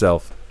 Embrace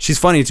yourself. She's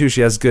funny too.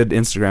 She has good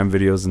Instagram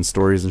videos and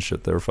stories and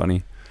shit that are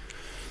funny.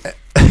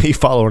 You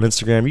follow her on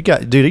Instagram. You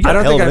got I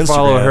don't think I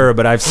follow her,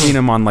 but I've seen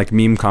him on like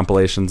meme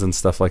compilations and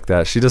stuff like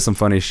that. She does some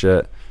funny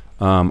shit.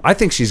 I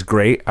think she's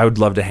great. I would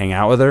love to hang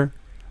out with her.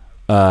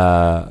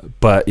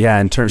 But yeah,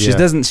 in terms,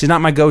 she's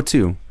not my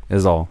go-to.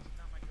 Is all.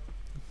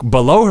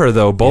 Below her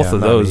though, both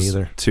of those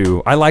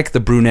two. I like the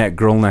brunette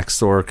girl next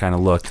door kind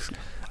of look.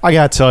 I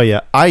gotta tell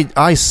you,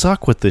 I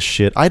suck with this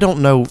shit. I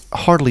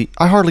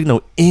hardly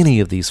know any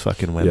of these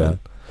fucking women.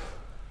 Yeah.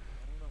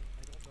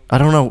 I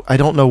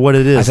don't know what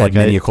it is. I've had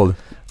many cold.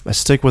 I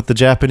stick with the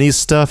Japanese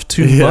stuff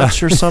too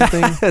much or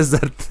something. Is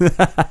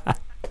that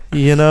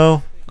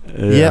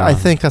Yeah, I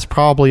think that's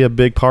probably a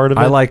big part of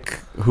it. I like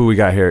who we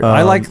got here.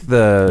 I like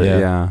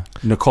the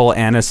Nicole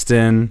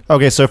Aniston.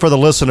 Okay, so for the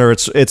listener,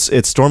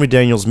 it's Stormy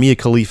Daniels, Mia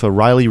Khalifa,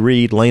 Riley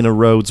Reid, Lena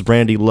Rhodes,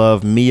 Brandy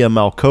Love, Mia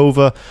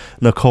Malkova,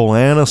 Nicole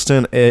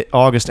Aniston,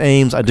 August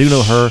Ames. I do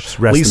know her.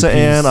 Lisa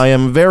Ann. I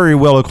am very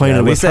well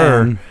acquainted with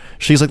her. Ann.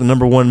 She's like the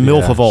number 1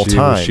 MILF of all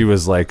time. She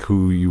was like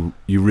who you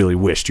really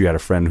wished you had a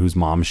friend whose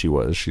mom she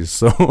was. She's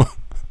so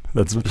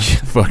that's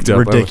fucked up.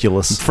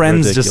 Ridiculous.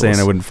 Friends just saying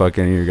I wouldn't fuck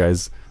any of your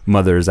guys'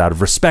 mothers out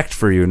of respect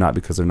for you, not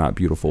because they're not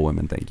beautiful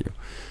women. Thank you.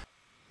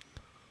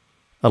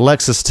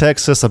 Alexis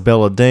Texas,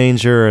 Abella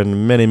Danger,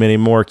 and many, many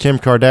more. Kim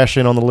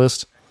Kardashian on the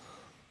list.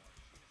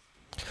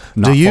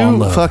 Do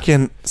you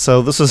fucking...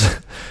 So this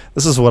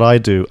is what I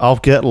do. I'll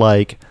get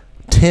like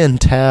 10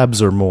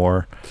 tabs or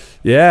more.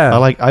 Yeah.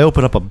 I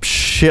open up a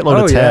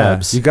shitload of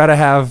tabs. Yeah. You got to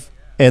have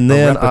and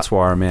then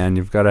repertoire, man.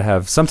 You've got to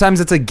have... Sometimes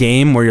it's a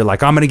game where you're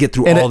like, I'm going to get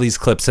through all these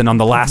clips, and on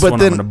the last one, I'm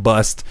going to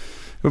bust.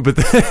 But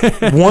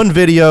one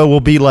video will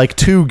be like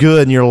too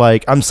good, and you're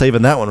like, I'm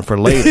saving that one for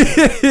later.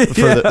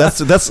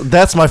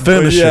 That's my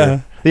finisher.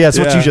 Yeah, that's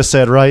what you just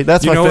said, right?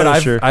 That's my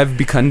finisher. What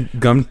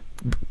I've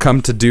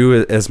come to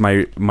do as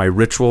my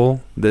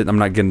ritual. That I'm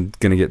not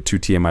gonna get too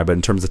TMI, but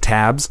in terms of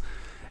tabs,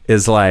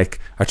 is like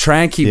I try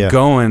and keep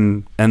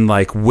going and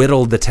like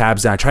whittle the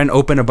tabs down. I try and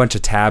open a bunch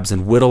of tabs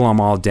and whittle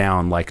them all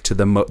down like to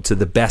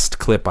the best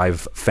clip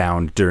I've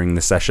found during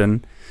the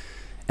session.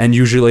 And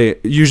usually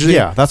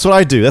yeah, that's what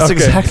I do. That's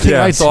exactly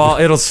what I do. So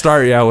it'll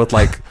start with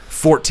like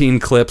 14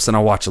 clips, and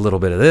I'll watch a little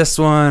bit of this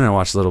one, and I'll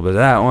watch a little bit of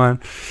that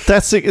one.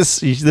 That's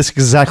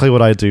exactly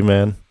what I do,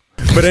 man.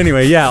 But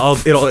anyway, yeah,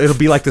 it'll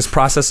be like this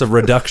process of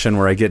reduction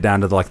where I get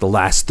down to the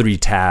last 3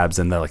 tabs,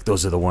 and they're like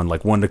those are the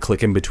one to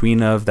click in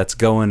between of that's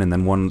going, and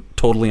then one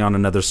totally on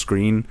another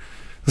screen.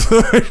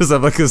 I just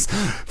have like this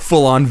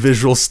full-on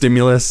visual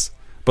stimulus.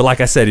 But like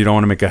I said, you don't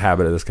want to make a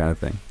habit of this kind of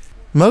thing.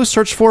 Most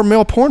searched for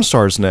male porn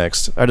stars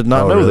next. I did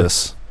not know really?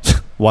 this.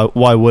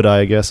 Why would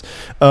I guess?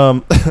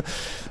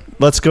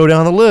 Let's go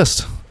down the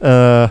list.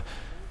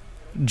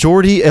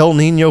 Jordi El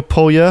Nino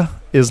Polla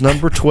is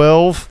number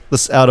 12.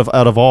 This out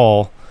of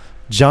all.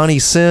 Johnny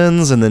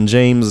Sins, and then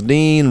James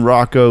Dean,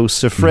 Rocco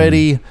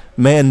Siffredi,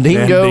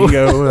 Mandingo.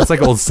 That's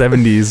like old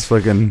 70s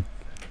fucking.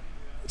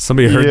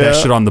 Somebody heard that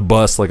shit on the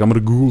bus. Like, I'm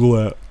gonna Google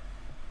that.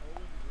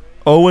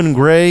 Owen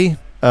Gray.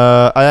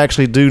 I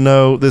actually do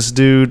know this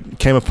dude.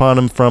 Came upon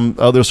him from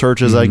other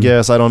searches, I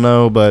guess. I don't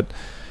know, but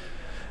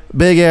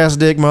big ass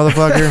dick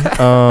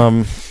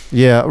motherfucker.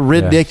 Yeah,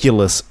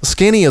 ridiculous. Yeah.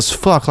 Skinny as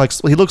fuck. Like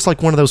he looks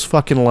like one of those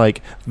fucking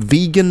like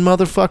vegan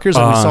motherfuckers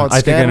that we saw at I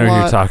think I know who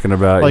you're talking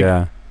about.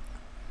 Like,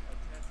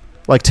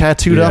 like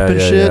tattooed up and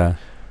shit.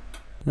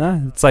 Yeah,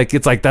 that's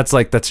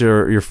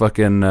your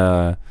fucking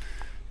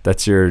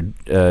that's your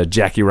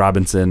Jackie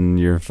Robinson,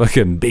 your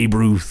fucking Babe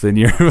Ruth, and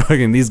your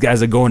fucking these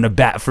guys are going to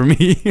bat for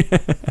me.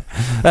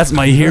 That's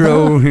my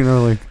hero,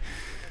 like.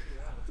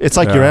 It's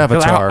like your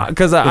avatar.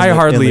 Because I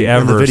hardly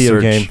ever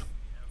video search,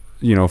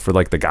 game. For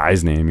like the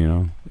guy's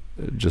name,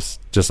 just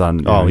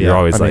on. Oh, you're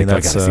always I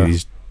gotta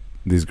see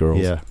these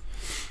girls. Yeah.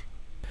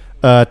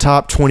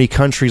 Top 20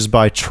 countries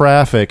by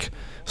traffic.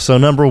 So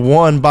number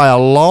 1 by a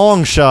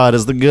long shot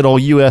is the good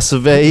old US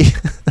of A.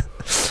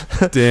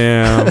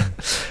 Damn.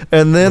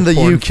 And then the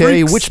UK,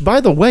 freaks. which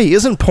by the way,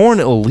 isn't porn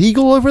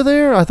illegal over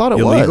there? I thought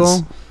it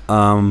was.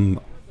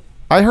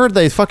 I heard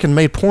they fucking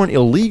made porn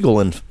illegal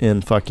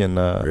in fucking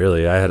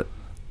really?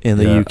 in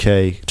the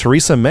UK.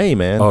 Theresa May,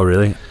 man. Oh,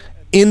 really?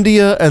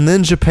 India, and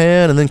then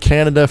Japan, and then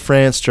Canada,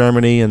 France,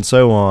 Germany, and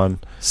so on.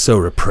 So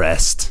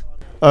repressed.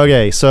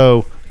 Okay,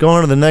 so going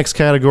on to the next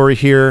category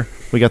here,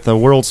 we got the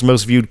world's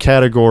most viewed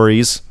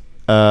categories,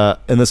 and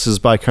this is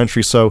by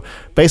country. So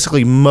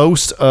basically,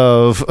 most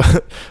of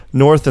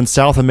North and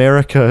South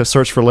America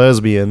search for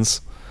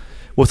lesbians.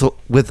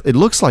 With it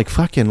looks like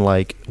fucking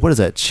like what is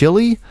that?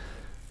 Chile,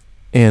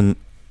 and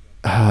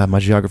my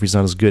geography's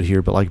not as good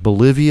here, but like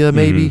Bolivia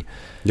maybe.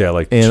 Yeah,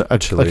 like and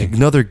Chile. like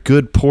another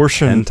good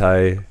portion.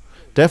 Hentai.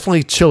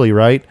 Definitely Chile,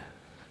 right?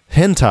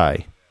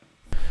 Hentai.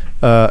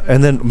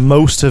 And then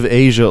most of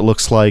Asia, it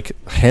looks like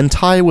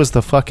hentai was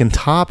the fucking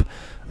top.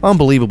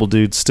 Unbelievable,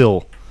 dude.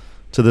 Still,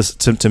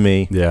 to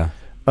me, yeah.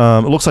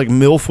 It looks like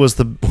MILF was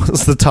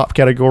the top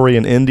category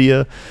in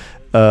India,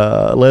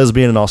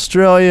 lesbian in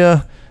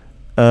Australia,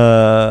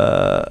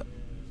 and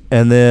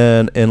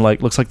then in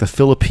looks like the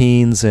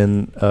Philippines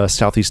and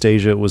Southeast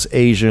Asia was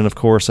Asian. Of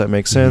course, that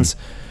makes sense.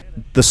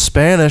 The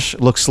Spanish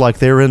looks like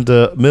they're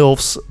into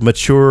MILFs,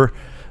 mature,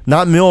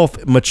 not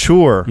MILF,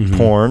 mature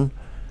porn.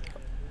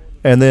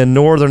 And then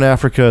Northern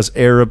Africa is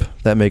Arab.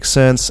 That makes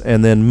sense.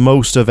 And then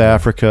most of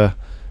Africa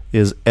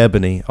is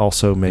ebony.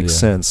 Also makes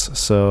sense.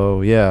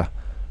 So, yeah.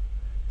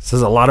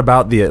 Says a lot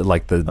about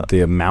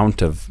the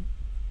amount of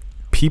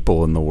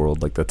people in the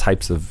world, like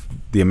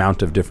the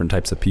amount of different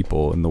types of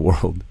people in the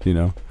world,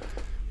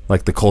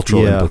 like the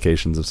cultural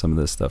implications of some of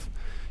this stuff.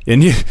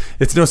 And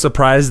it's no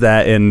surprise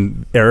that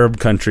in Arab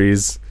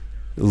countries,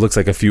 it looks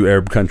like a few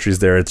Arab countries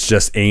there, it's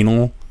just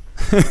anal.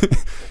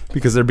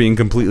 Because they're being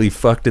completely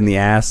fucked in the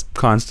ass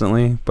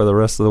constantly by the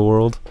rest of the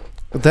world.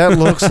 That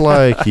looks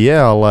like, what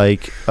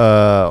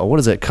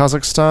is that,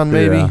 Kazakhstan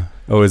maybe? Yeah.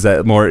 Oh, is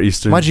that more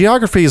Eastern? My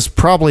geography is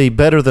probably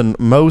better than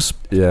most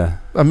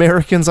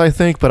Americans, I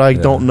think, but I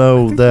don't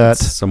know that.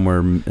 Somewhere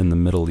in the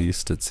Middle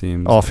East, it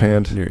seems.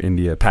 Offhand. Near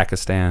India,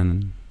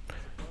 Pakistan.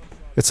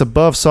 It's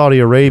above Saudi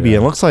Arabia.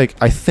 It looks like,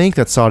 I think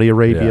that's Saudi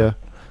Arabia.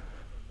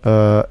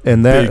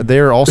 And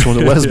they're also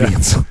into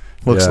lesbians.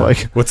 Looks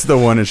like. What's the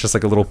one? It's just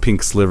like a little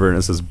pink sliver and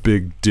it says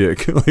big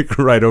dick, like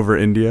right over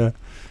India.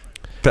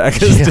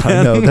 Pakistan.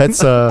 Yeah, no,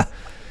 that's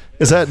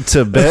is that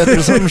Tibet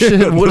or some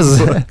shit? What is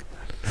that?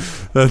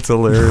 That's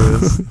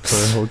hilarious.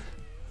 And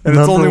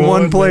it's only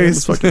one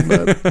place.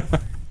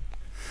 That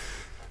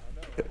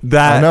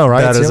I know,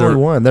 right? It's the only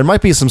one. There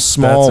might be some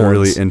small That's a ones.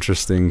 really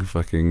interesting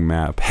fucking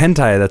map.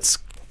 Hentai, that's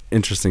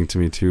interesting to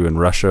me too. In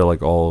Russia,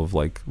 like all of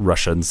like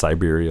Russia and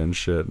Siberia and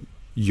shit.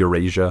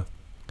 Eurasia.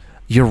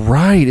 You're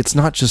right. It's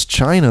not just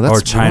China.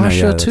 That's China,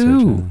 Russia too.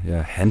 China.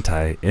 Yeah,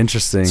 hentai.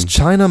 Interesting. It's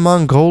China,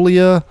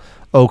 Mongolia.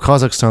 Oh,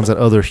 Kazakhstan's that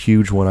other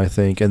huge one, I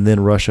think, and then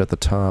Russia at the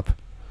top.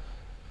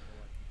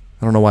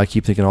 I don't know why I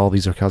keep thinking all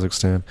these are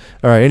Kazakhstan.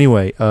 All right.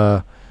 Anyway,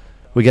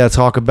 we got to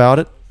talk about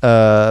it.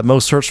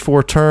 Most searched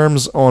for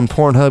terms on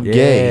Pornhub.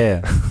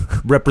 Gay.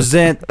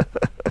 Represent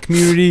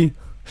community.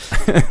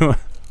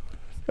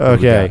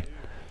 Okay.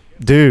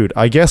 Dude,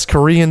 I guess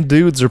Korean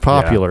dudes are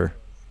popular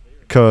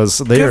because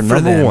they are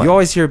number one. You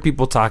always hear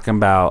people talking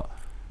about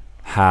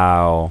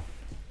how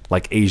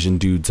like Asian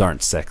dudes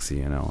aren't sexy,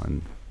 you know,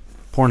 and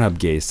Pornhub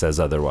Gay says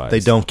otherwise. They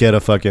don't get a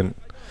fucking...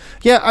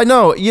 Yeah, I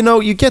know. You know,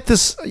 you get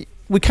this...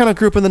 We kind of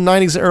grew up in the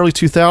 90s and early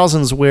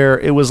 2000s where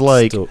it was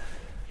like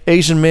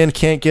Asian men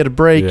can't get a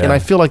break, and I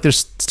feel like there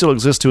still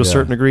exists to a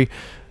certain degree.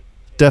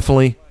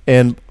 Definitely.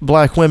 And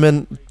black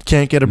women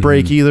can't get a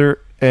break either,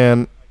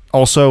 and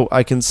also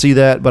I can see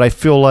that, but I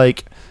feel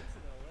like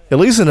at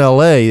least in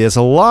LA there's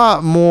a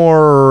lot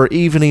more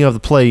evening of the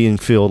playing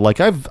field. Like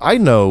I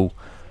know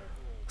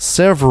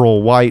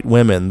several white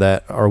women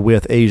that are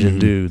with Asian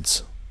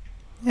dudes.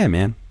 Yeah,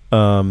 man.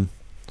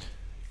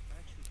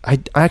 I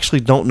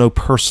actually don't know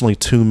personally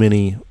too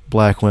many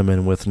black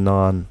women with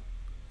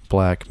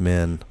non-black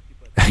men,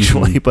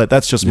 actually, but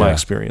that's just my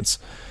experience.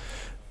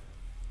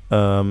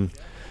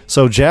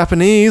 So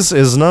Japanese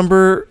is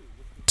number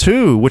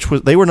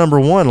 2, they were number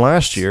 1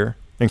 last year,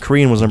 and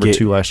Korean was number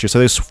 2 last year.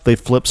 So they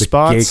flipped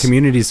spots. Gay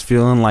community's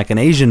feeling like an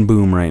Asian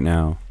boom right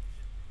now.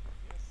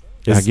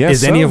 I guess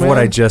is any of what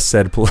I just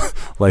said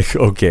like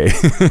okay?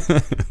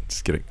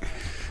 Just kidding.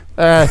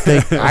 I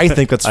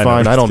think that's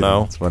fine. I don't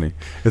know. It's funny.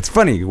 It's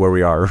funny where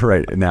we are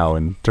right now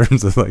in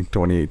terms of like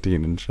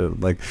 2018 and shit.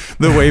 Like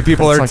the way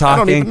people are talking, I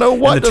don't even know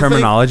what and the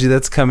terminology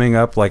that's coming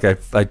up. Like I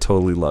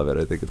totally love it.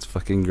 I think it's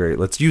fucking great.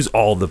 Let's use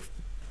all the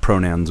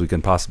pronouns we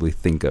can possibly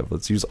think of.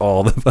 Let's use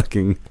all the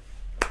fucking...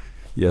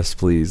 Yes,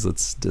 please.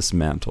 Let's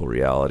dismantle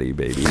reality,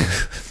 baby.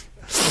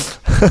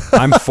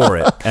 I'm for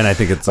it, and I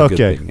think it's a good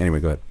thing. Anyway,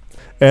 go ahead.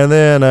 And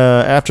then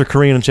after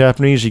Korean and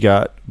Japanese, you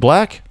got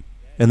black,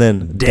 and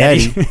then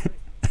daddy.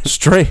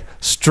 straight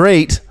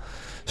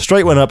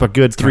went up a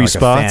good 3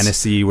 spots. Like a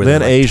fantasy where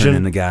then they're like Asian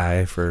turning the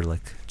guy for like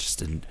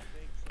just an...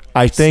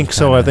 I think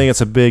so. I think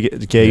it's a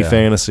big gay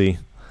fantasy.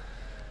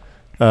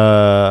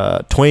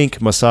 Twink,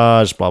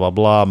 massage, blah, blah,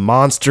 blah.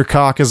 Monster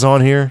cock is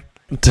on here.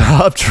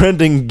 Top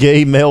trending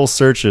gay male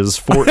searches.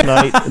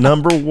 Fortnite,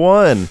 number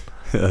 1.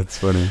 That's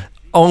funny.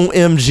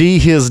 OMG,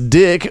 his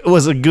dick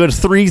was a good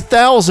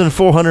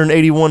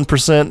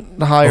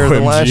 3,481% higher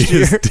than last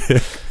year.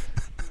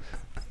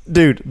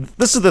 Dude,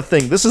 this is the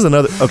thing. This is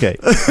another... Okay,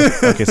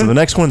 so the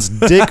next one's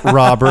dick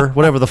robber,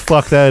 whatever the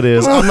fuck that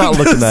is. I'm not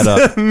looking that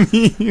up.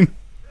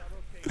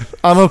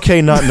 I'm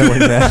okay not knowing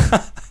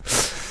that.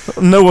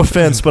 No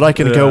offense, but I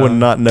can go and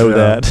not know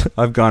that.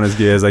 I've gone as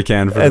gay as I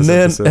can for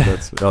this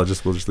episode. We'll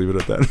just leave it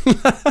at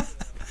that.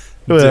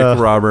 Dick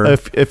robber.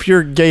 If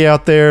you're gay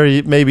out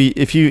there, maybe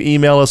if you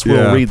email us,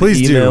 we'll read the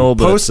email.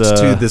 Post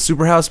to the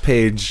Superhouse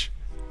page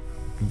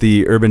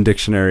the Urban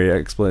Dictionary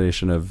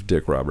explanation of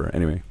dick robber.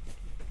 Anyway.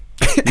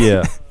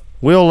 Yeah.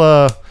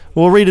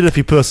 We'll read it if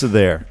you post it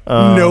there.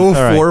 No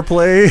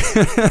foreplay.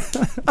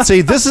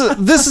 See, this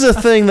is a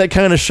thing that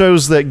kind of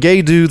shows that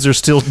gay dudes are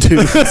still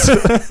dudes. You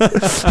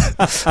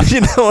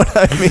know what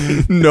I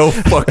mean? No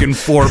fucking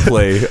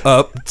foreplay.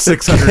 Up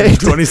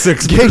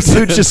 626. Gay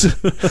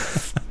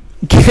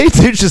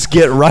dudes just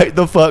get right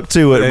the fuck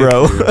to it,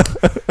 bro.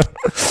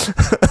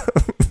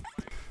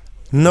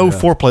 No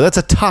foreplay. That's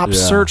a top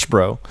search,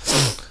 bro.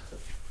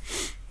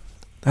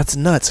 That's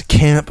nuts.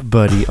 Camp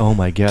buddy. Oh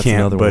my god, Camp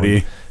another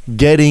buddy. One.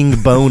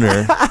 Getting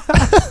boner.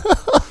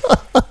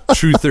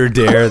 Truth or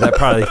dare. That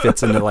probably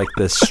fits into like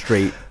the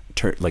straight,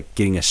 like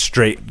getting a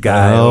straight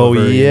guy. Oh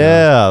over,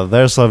 yeah,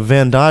 there's a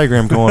Venn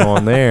diagram going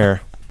on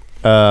there.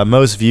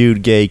 Most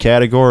viewed gay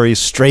categories.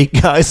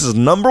 Straight guys is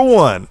number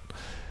 1.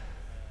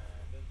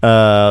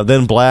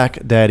 Then black,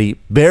 daddy,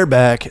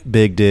 bareback,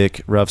 big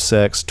dick, rough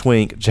sex,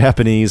 twink,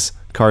 Japanese,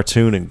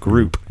 cartoon, and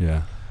group.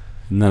 Yeah,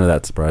 none of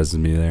that surprises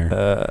me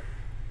there.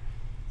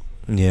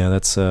 Yeah,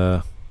 that's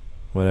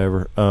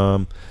whatever.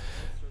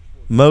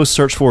 Most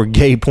search for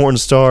gay porn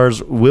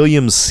stars.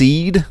 William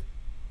Seed.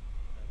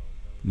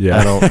 Yeah,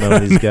 I don't know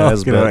these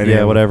guys, but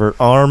yeah, whatever.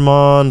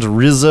 Armand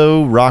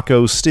Rizzo,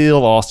 Rocco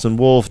Steele, Austin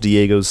Wolf,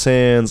 Diego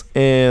Sands,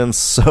 and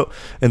so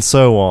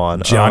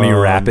on. Johnny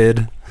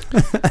Rapid.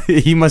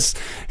 he must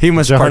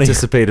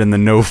participate in the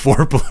no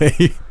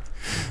foreplay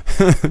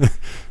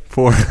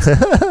for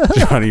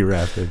Johnny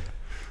Rapid.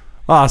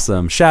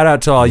 Awesome. Shout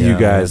out to all you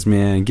guys,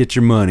 man. Get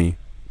your money.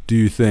 Do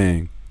your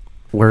thing.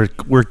 We're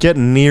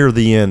getting near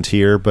the end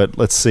here, but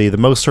let's see. The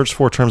most searched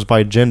for terms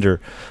by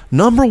gender.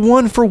 Number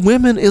 1 for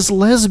women is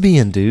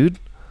lesbian, dude.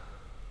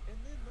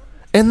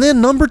 And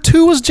then number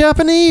 2 is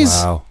Japanese.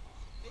 Wow.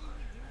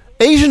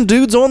 Asian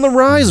dudes on the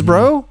rise,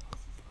 bro.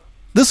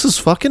 This is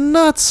fucking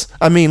nuts.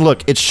 I mean,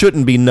 look, it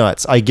shouldn't be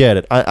nuts. I get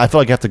it. I feel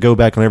like I have to go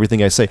back on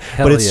everything I say.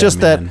 But it's just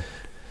that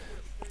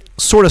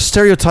sort of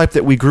stereotype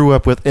that we grew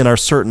up with in our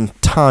certain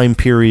time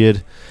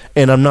period.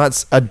 And I'm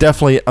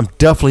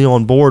definitely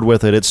on board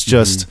with it. It's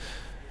just,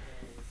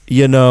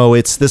 I don't know.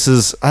 It's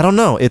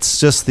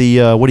just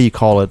the, what do you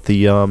call it?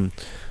 The,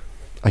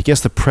 I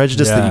guess the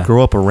prejudice that you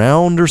grow up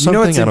around or something. You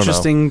know what's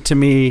interesting to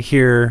me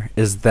here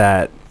is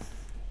that,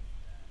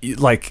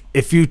 like,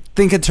 if you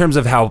think in terms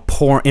of how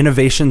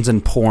innovations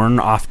in porn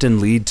often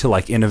lead to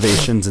like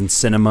innovations in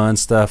cinema and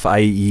stuff,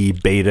 i.e.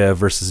 beta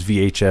versus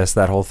VHS,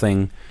 that whole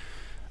thing.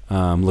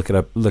 Look it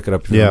up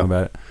if you know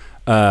about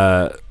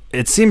it.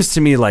 It seems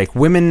to me like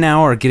women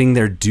now are getting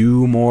their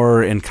due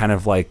more in kind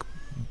of like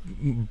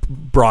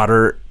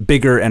broader,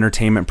 bigger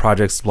entertainment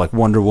projects like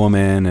Wonder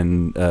Woman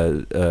and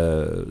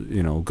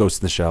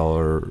Ghost in the Shell,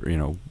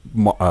 or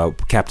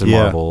Captain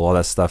Marvel, all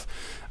that stuff.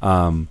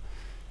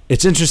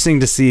 It's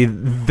interesting to see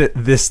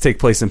this take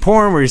place in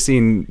porn, where you're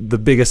seeing the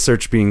biggest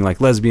search being like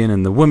lesbian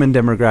and the women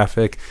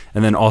demographic,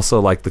 and then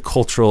also like the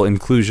cultural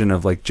inclusion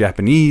of like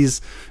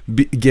Japanese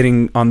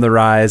getting on the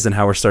rise, and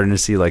how we're starting to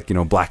see like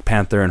Black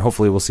Panther, and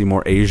hopefully we'll see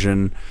more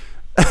Asian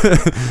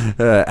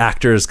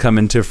actors come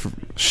into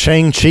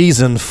Shang-Chi's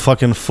in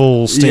fucking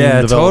full steam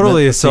development.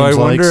 Totally. So I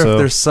wonder if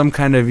there's some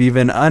kind of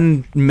even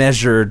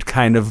unmeasured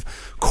kind of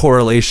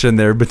correlation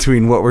there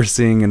between what we're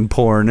seeing in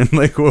porn and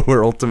like what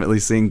we're ultimately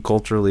seeing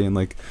culturally in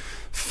like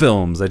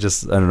films. I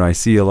don't know. I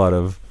see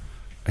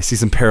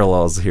some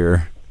parallels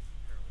here.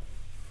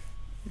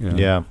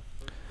 Yeah.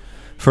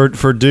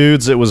 For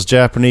dudes, it was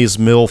Japanese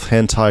MILF,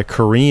 hentai,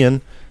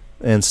 Korean,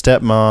 and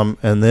stepmom,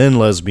 and then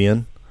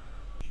lesbian.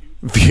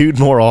 Viewed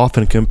more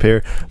often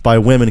by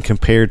women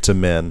compared to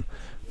men.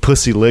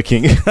 Pussy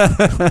licking.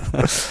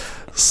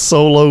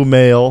 Solo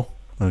male.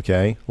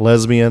 Okay.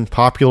 Lesbian.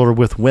 Popular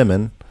with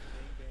women.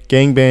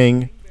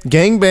 Gangbang,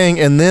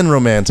 and then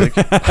romantic.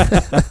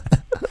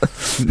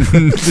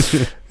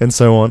 And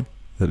so on.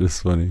 That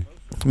is funny.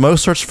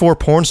 Most searched for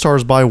porn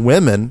stars by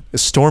women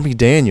is Stormy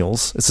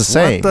Daniels. It's the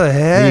same. What the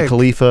heck? Mia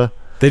Khalifa.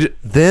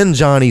 Then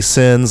Johnny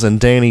Sins and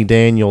Danny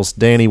Daniels.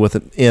 Danny with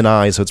an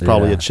N-I, so it's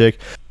probably a chick.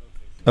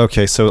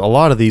 Okay, so a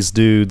lot of these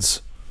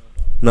dudes,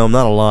 no,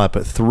 not a lot,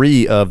 but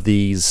 3 of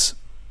these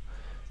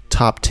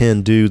top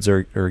 10 dudes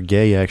are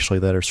gay, actually,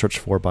 that are searched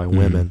for by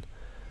women.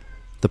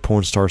 The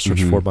porn stars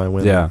searched for by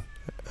women. Yeah.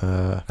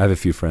 I have a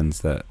few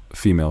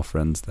female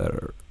friends that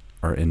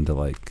are into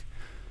like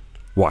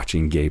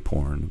watching gay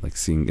porn, like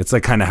seeing. It's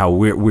like kind of how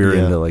we're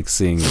into like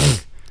seeing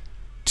like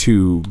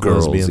 2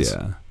 girls. Lesbians.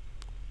 Yeah.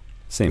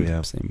 Same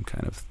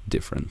kind of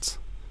difference.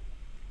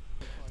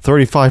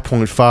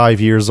 35.5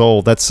 years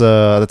old. That's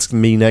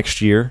me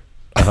next year.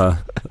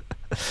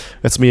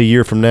 That's me a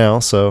year from now.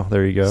 So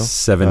there you go.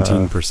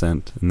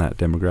 17% in that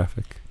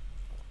demographic.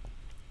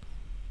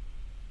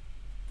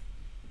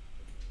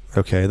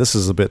 Okay, this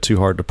is a bit too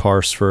hard to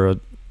parse for a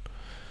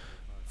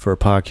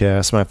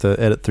podcast. I might have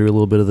to edit through a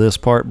little bit of this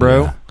part,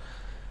 bro.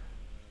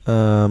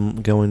 Yeah.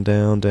 Going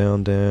down.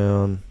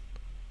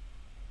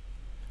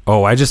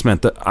 Oh, I just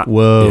meant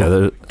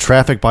whoa. Yeah,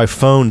 traffic by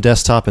phone,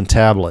 desktop, and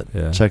tablet.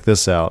 Yeah. Check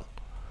this out.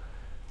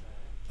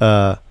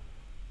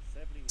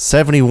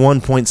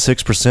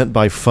 71.6%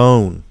 by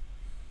phone.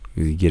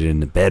 You get it in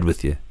the bed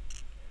with you.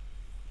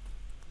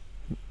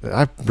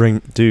 I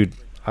bring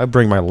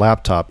my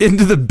laptop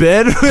into the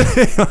bed.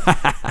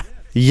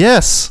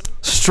 Yes,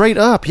 straight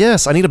up.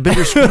 Yes, I need a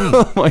bigger screen.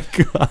 Oh my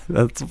god,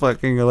 that's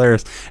fucking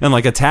hilarious. And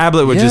like a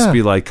tablet would just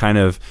be like kind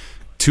of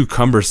too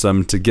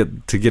cumbersome to get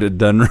it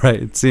done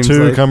right. It seems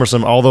too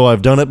cumbersome. Although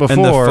I've done it before.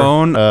 And the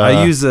phone,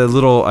 I use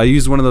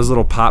one of those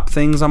little pop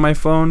things on my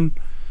phone,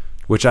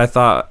 which I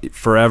thought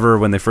forever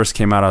when they first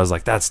came out, I was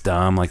like, that's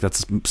dumb. Like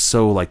that's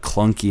so like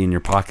clunky in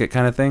your pocket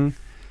kind of thing.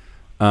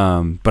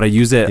 But I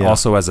use it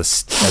also as a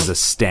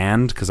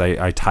stand because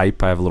I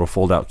type. I have a little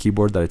fold-out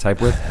keyboard that I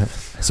type with,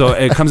 so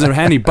it comes in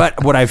handy.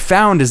 But what I've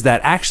found is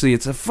that actually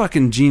it's a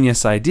fucking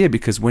genius idea,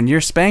 because when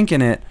you're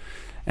spanking it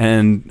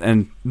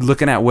and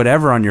looking at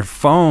whatever on your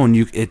phone,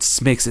 it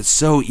makes it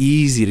so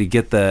easy to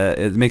get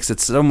it makes it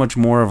so much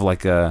more of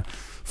like a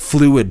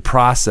fluid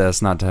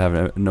process. Not to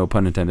have no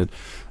pun intended.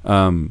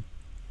 Having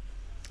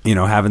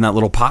that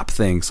little pop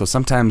thing. So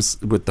sometimes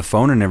with the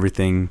phone and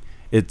everything,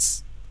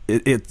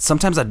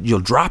 sometimes you'll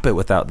drop it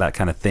without that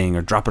kind of thing,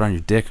 or drop it on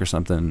your dick or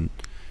something,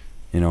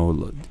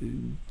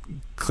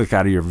 click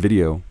out of your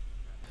video.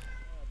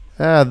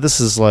 This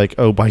is like,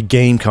 by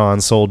game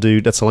console,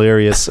 dude. That's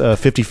hilarious.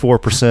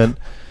 54%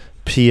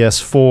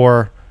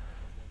 PS4,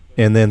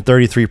 and then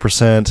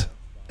 33%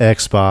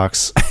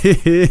 Xbox,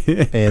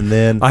 and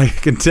then I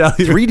can tell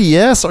you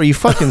 3DS. Are you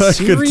fucking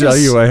serious? I can tell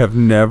you I have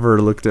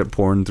never looked at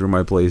porn through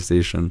my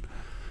PlayStation.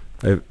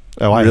 I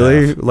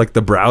really have. Like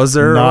the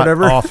browser Not or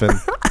whatever? Often.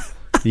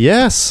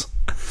 Yes.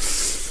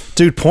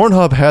 Dude,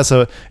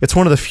 Pornhub it's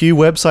one of the few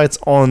websites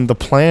on the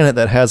planet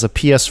that has a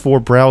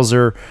PS4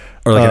 browser.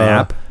 Or like an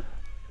app?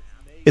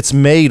 It's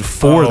made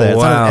for that.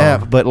 It's not an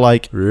app, but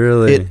like,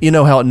 really? You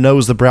know how it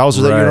knows the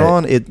browser that you're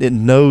on? It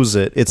knows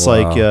it. It's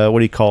like, what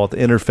do you call it? The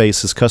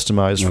interface is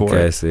customized for it.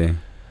 Okay, I see.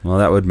 Well,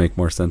 that would make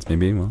more sense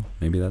maybe. Well,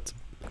 maybe that's...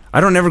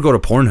 I don't ever go to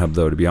Pornhub,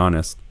 though, to be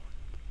honest.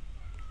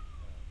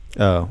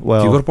 Oh,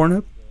 well... Do you go to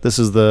Pornhub? This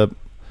is the...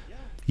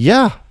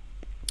 Yeah.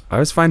 I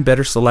always find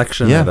better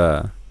selection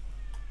of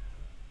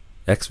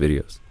X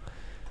videos.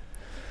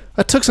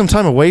 I took some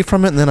time away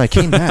from it, and then I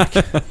came back.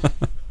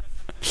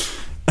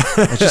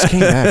 I just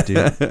came back,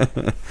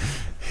 dude.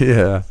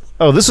 Yeah.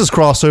 Oh, this is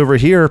crossover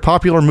here.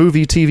 Popular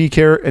movie, TV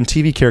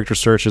character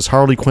searches.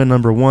 Harley Quinn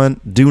 #1.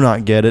 Do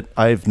not get it.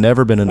 I've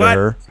never been into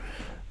her.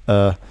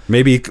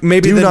 maybe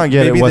Do the, not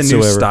get it maybe the new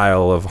whatsoever.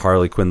 style of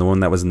Harley Quinn, the one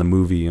that was in the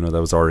movie, that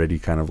was already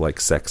kind of like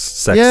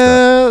sex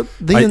Yeah, stuff.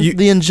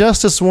 the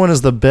Injustice one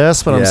is the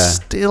best, but I'm Yeah.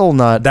 still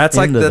not. That's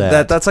like into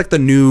that. that's like the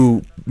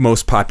new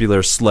most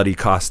popular slutty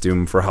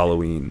costume for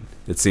Halloween.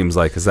 It seems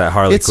like is that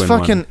Harley It's Quinn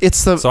fucking. one.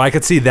 It's the So I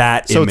could see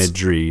that So it's-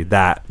 imagery,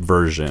 that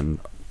version,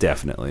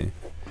 definitely.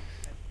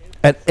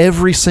 at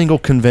every single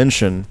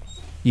convention,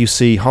 you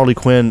see Harley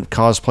Quinn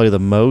cosplay the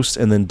most,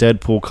 and then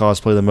Deadpool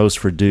cosplay the most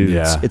for dudes.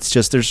 Yeah. It's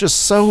just there's just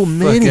so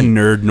many. Fucking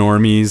nerd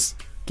normies,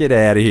 get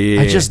out of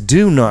here! I just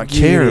do not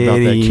care about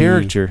that Yay.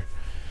 character.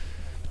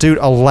 Dude,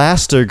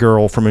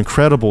 Elastigirl from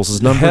Incredibles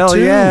is number Hell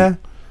 2. yeah!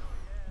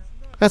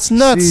 That's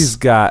nuts. She's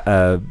got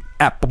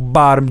apple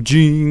bottom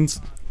jeans.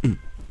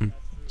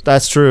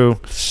 That's true.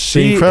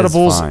 She The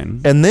Incredibles, is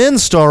fine. and then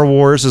Star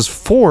Wars is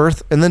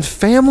 4th, and then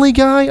Family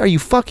Guy. Are you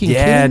fucking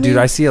Yeah, kidding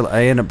me? dude,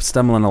 I end up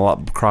stumbling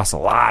across a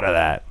lot of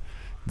that.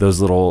 Those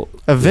little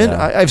Event.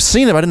 yeah. I've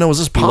seen it. But I didn't know it was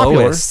this popular.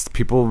 Lois.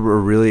 People were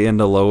really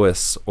into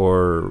Lois,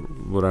 or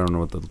what I don't know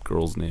what the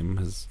girl's name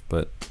is,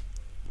 but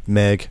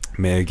Meg.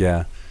 Meg.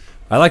 Yeah,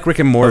 I like Rick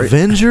and Morty.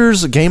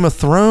 Avengers, Game of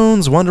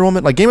Thrones, Wonder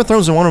Woman. Like Game of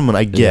Thrones and Wonder Woman,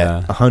 I get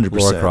Yeah. 100%.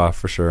 Laura Croft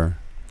for sure.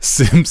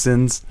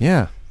 Simpsons.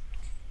 Yeah.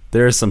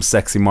 There is some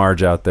sexy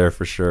Marge out there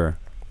for sure.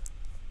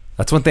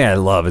 That's one thing I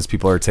love is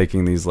people are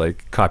taking these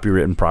like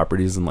copywritten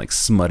properties and like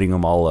smutting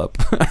them all up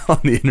on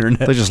the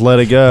internet. They just let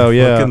it go.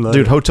 Yeah. Fucking let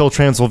Dude, it. Hotel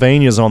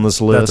Transylvania's on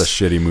this list. That's a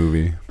shitty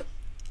movie.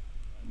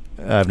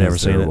 I've never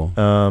That's seen terrible.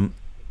 it.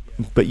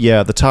 But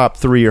yeah, the top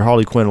 3 are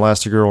Harley Quinn,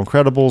 Elastigirl,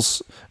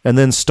 Incredibles, and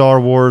then Star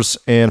Wars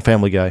and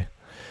Family Guy.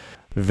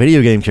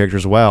 Video game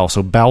characters, wow.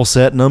 So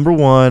Bowsette, number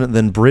 1,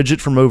 then Bridget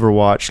from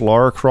Overwatch,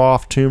 Lara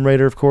Croft, Tomb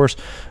Raider, of course,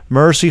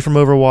 Mercy from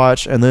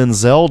Overwatch, and then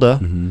Zelda.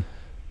 Mm-hmm.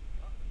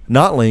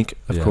 Not Link,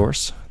 of Yeah.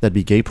 course. That'd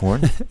be gay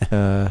porn.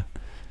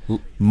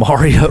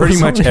 Mario. Pretty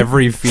much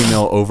every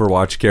female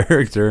Overwatch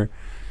character.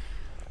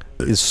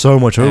 is so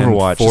much And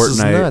Overwatch. This is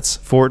Fortnite. nuts.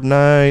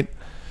 Fortnite.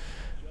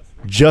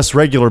 Just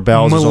regular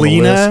Bowser's on the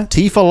Melina? list.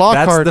 Tifa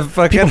Lockhart. That's the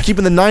fucking- People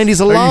keeping the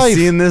 90s Are alive. you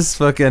seeing this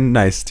fucking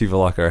nice Tifa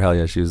Lockhart? Hell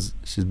yeah, she's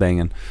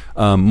banging.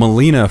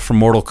 Melina from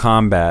Mortal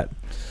Kombat.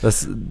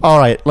 That's All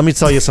right, let me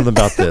tell you something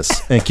about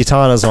this. And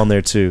Kitana's on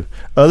there too.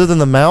 Other than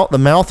the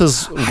mouth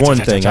is one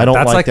thing. I don't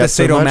that's like that the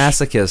so much.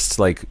 sadomasochist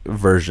like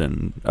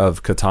version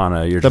of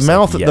Katana. You're The just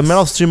mouth, like, the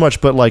mouth's too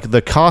much, but like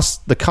the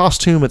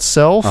costume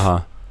itself, Uh huh.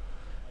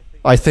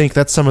 I think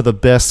that's some of the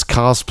best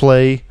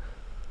cosplay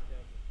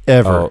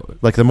ever. Oh.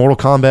 Like the Mortal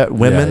Kombat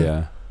women.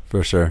 Yeah,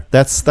 for sure.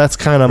 That's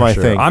kind of my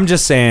Sure. thing. I'm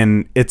just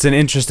saying it's an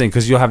interesting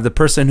because you'll have the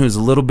person who's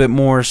a little bit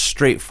more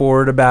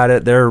straightforward about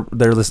it. They're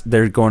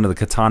going to the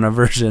Katana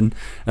version,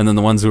 and then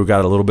the ones who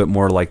got a little bit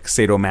more like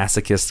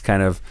sadomasochist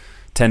kind of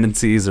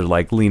tendencies are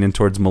like leaning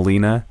towards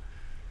Melina.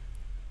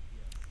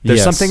 There's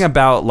Yes. something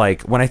about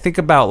like when I think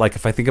about like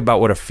if I think about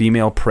what a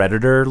female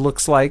predator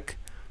looks like,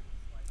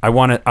 I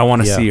want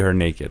to Yeah. see her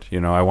naked.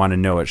 I want to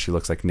know what she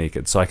looks like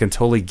naked, so I can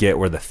totally get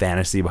where the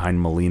fantasy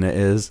behind Melina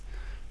is.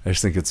 I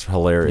just think it's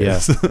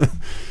hilarious.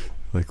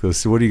 Like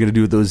those. What are you gonna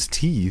do with those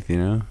teeth?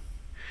 Let's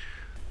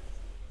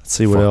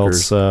see what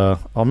Fuckers.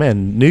 else. Oh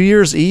man, New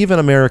Year's Eve in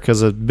America is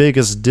the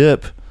biggest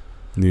dip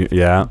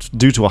Yeah.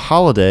 due to a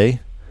holiday.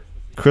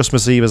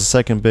 Christmas Eve is the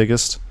second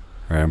biggest.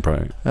 Right, I'm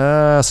probably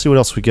See what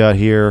else we got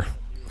here.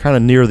 Kind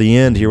of near the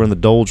end here. We're in the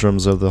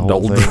doldrums of the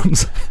whole thing.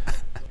 doldrums.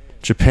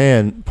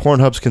 Japan.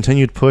 Pornhub's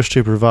continued push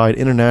to provide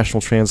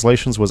international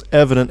translations was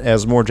evident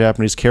as more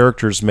Japanese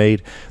characters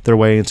made their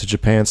way into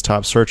Japan's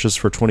top searches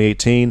for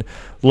 2018.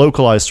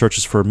 Localized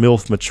searches for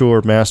MILF,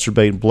 mature,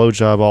 masturbate, and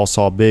blowjob all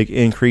saw big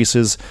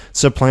increases,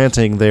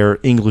 supplanting their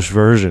English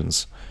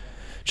versions.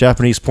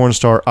 Japanese porn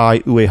star Ai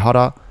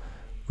Uehara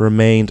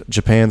remained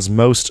Japan's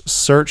most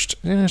searched.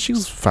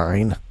 She's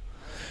fine.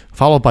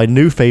 Followed by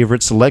new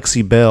favorites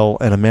Lexi Bell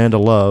and Amanda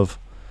Love.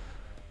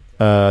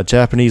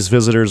 Japanese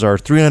visitors are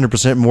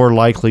 300% more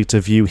likely to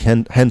view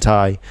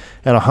hentai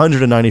and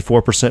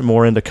 194%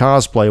 more into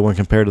cosplay when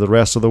compared to the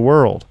rest of the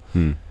world.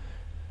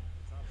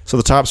 So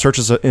the top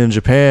searches in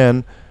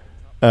Japan,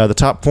 the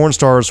top porn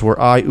stars were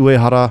Ai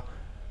Uehara,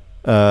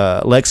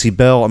 Lexi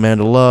Bell,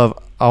 Amanda Love,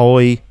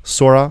 Aoi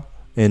Sora,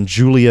 and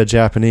Julia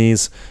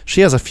Japanese. She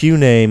has a few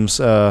names,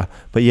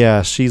 but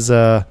yeah, she's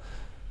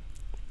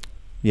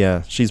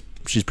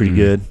pretty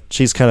good.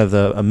 She's kind of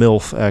a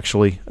MILF,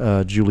 actually,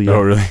 Julia.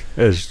 Oh, really?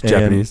 It's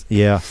Japanese.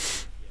 Yeah.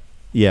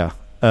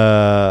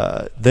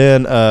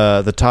 Then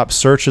the top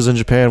searches in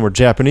Japan were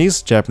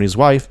Japanese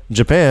wife,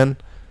 Japan,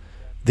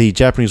 the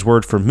Japanese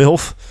word for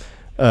MILF,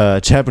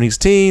 Japanese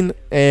teen,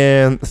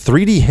 and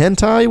 3D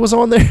hentai was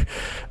on there.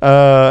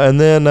 And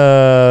then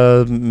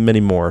many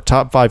more.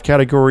 Top 5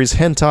 categories: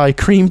 hentai,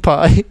 cream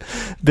pie,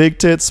 big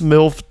tits,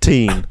 MILF,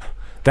 teen.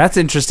 That's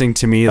interesting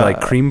to me, like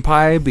cream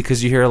pie,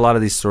 because you hear a lot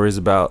of these stories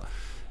about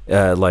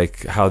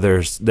like how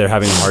they're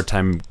having a hard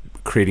time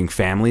creating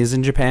families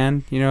in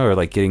Japan, or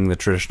like getting the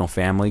traditional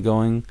family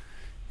going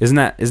Isn't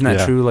that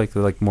Yeah. true?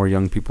 Like more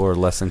young people are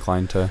less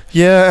inclined to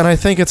Yeah, and I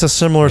think it's a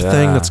similar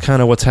thing. Yeah. That's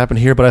kind of what's happened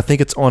here, but I think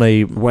it's on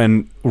a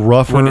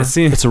rougher. when it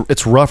seems-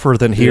 it's rougher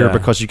than here Yeah.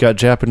 because you got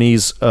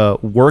Japanese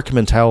work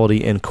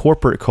mentality and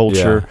corporate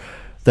culture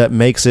that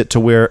makes it to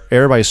where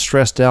everybody's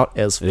stressed out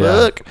as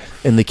fuck,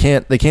 and they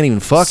can't even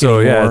fuck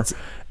anymore. it's-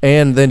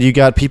 And then you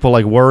got people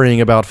like worrying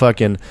about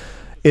fucking.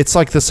 It's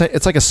like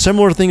it's like a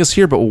similar thing as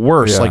here, but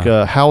worse. Yeah.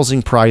 Like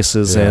housing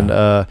prices and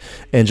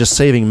just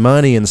saving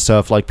money and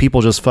stuff. Like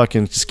people just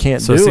fucking just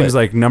can't So do it seems it.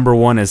 like number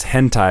one is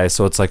hentai,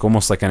 so it's like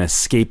almost like an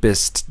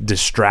escapist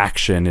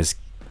distraction is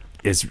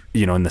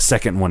and the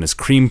second one is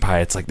cream pie.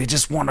 It's like they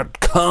just want to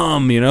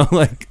come,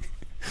 like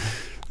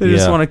they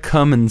just want to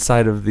come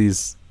inside of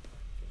these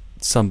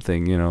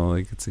something,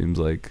 like it seems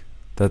like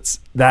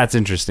that's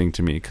interesting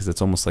to me because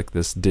it's almost like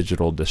this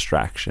digital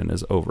distraction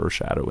is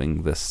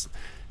overshadowing this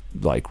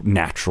like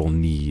natural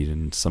need,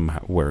 and somehow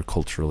where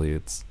culturally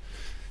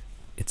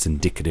it's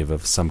indicative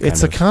of some kind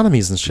It's of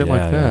economies and shit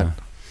like that. yeah.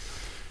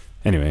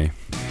 Anyway,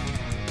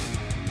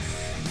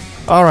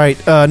 All right,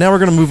 now we're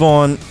going to move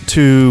on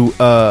to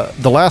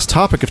the last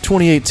topic of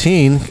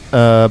 2018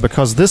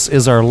 because this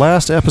is our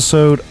last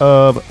episode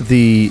of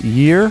the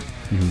year.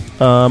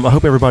 I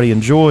hope everybody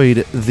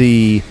enjoyed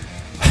the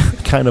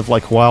kind of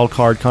like wild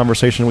card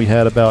conversation we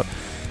had about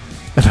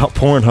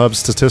Pornhub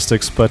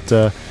statistics, but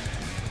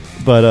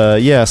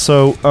yeah.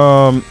 So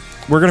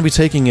we're going to be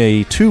taking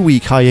a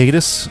 2-week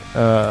hiatus.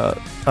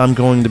 I'm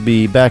going to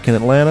be back in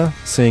Atlanta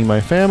seeing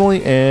my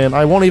family, and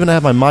I won't even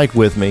have my mic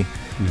with me.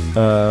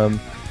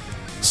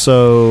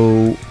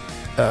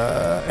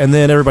 And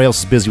then everybody else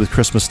is busy with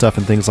Christmas stuff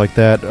and things like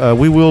that.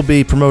 We will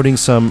be promoting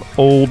some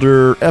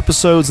older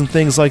episodes and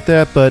things like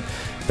that, but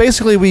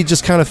basically we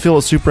just kind of feel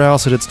at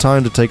Superhouse that it's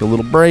time to take a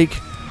little break.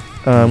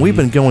 We've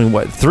been going,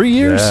 3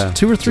 years? yeah,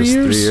 2 or 3 just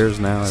years? 3 years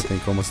now, I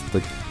think, almost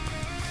like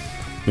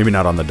maybe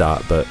not on the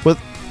dot, but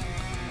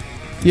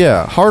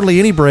Yeah, hardly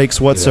any breaks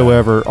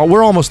whatsoever. Oh,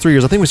 we're almost 3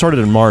 years. I think we started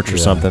in March or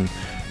something.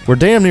 We're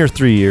damn near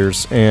 3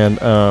 years, and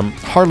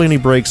hardly any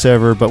breaks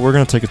ever, but we're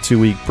going to take a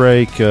 2-week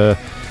break.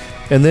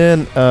 And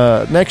then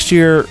next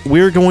year,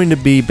 we're going to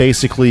be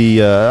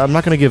basically, I'm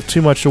not going to give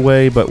too much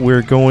away, but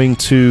we're going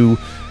to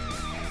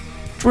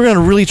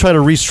really try to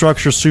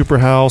restructure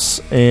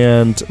Superhouse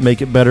and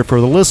make it better for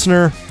the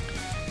listener.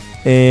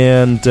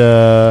 And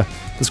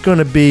there's going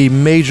to be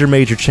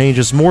major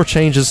changes, more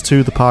changes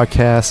to the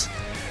podcast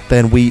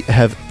than we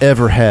have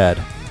ever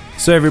had.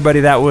 So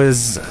everybody, that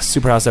was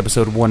Superhouse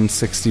episode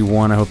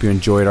 161. I hope you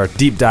enjoyed our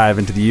deep dive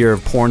into the year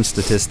of porn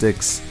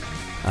statistics.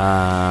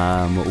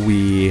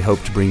 We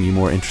hope to bring you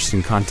more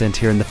interesting content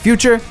here in the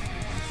future.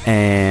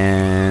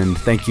 And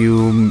thank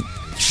you,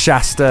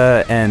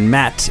 Shasta and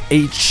Matt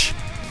H,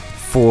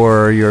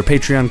 for your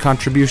Patreon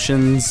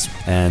contributions.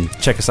 And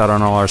check us out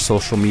on all our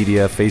social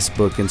media,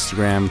 Facebook,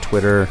 Instagram,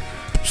 Twitter.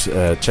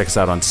 Check us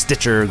out on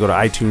Stitcher. Go to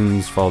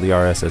iTunes, follow the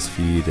RSS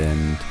feed,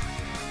 and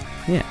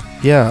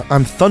Yeah,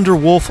 I'm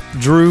Thunderwolf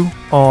Drew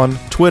on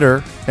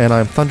Twitter, and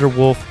I'm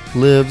Thunderwolf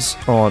Lives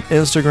on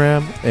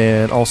Instagram,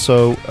 and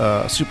also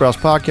Superhouse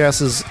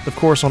Podcast is, of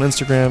course, on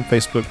Instagram,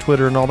 Facebook,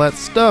 Twitter, and all that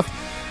stuff.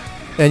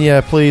 And yeah,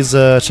 please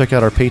check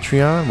out our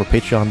Patreon. We're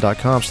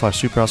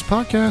patreon.com/Superhouse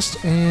Podcast,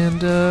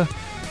 and I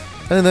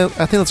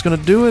think that's going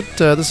to do it.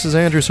 This is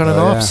Andrew signing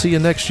off. See you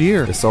next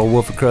year. This old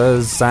Wolf of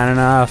Cruz signing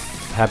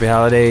off. Happy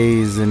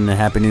holidays and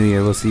Happy New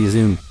Year. We'll see you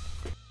soon.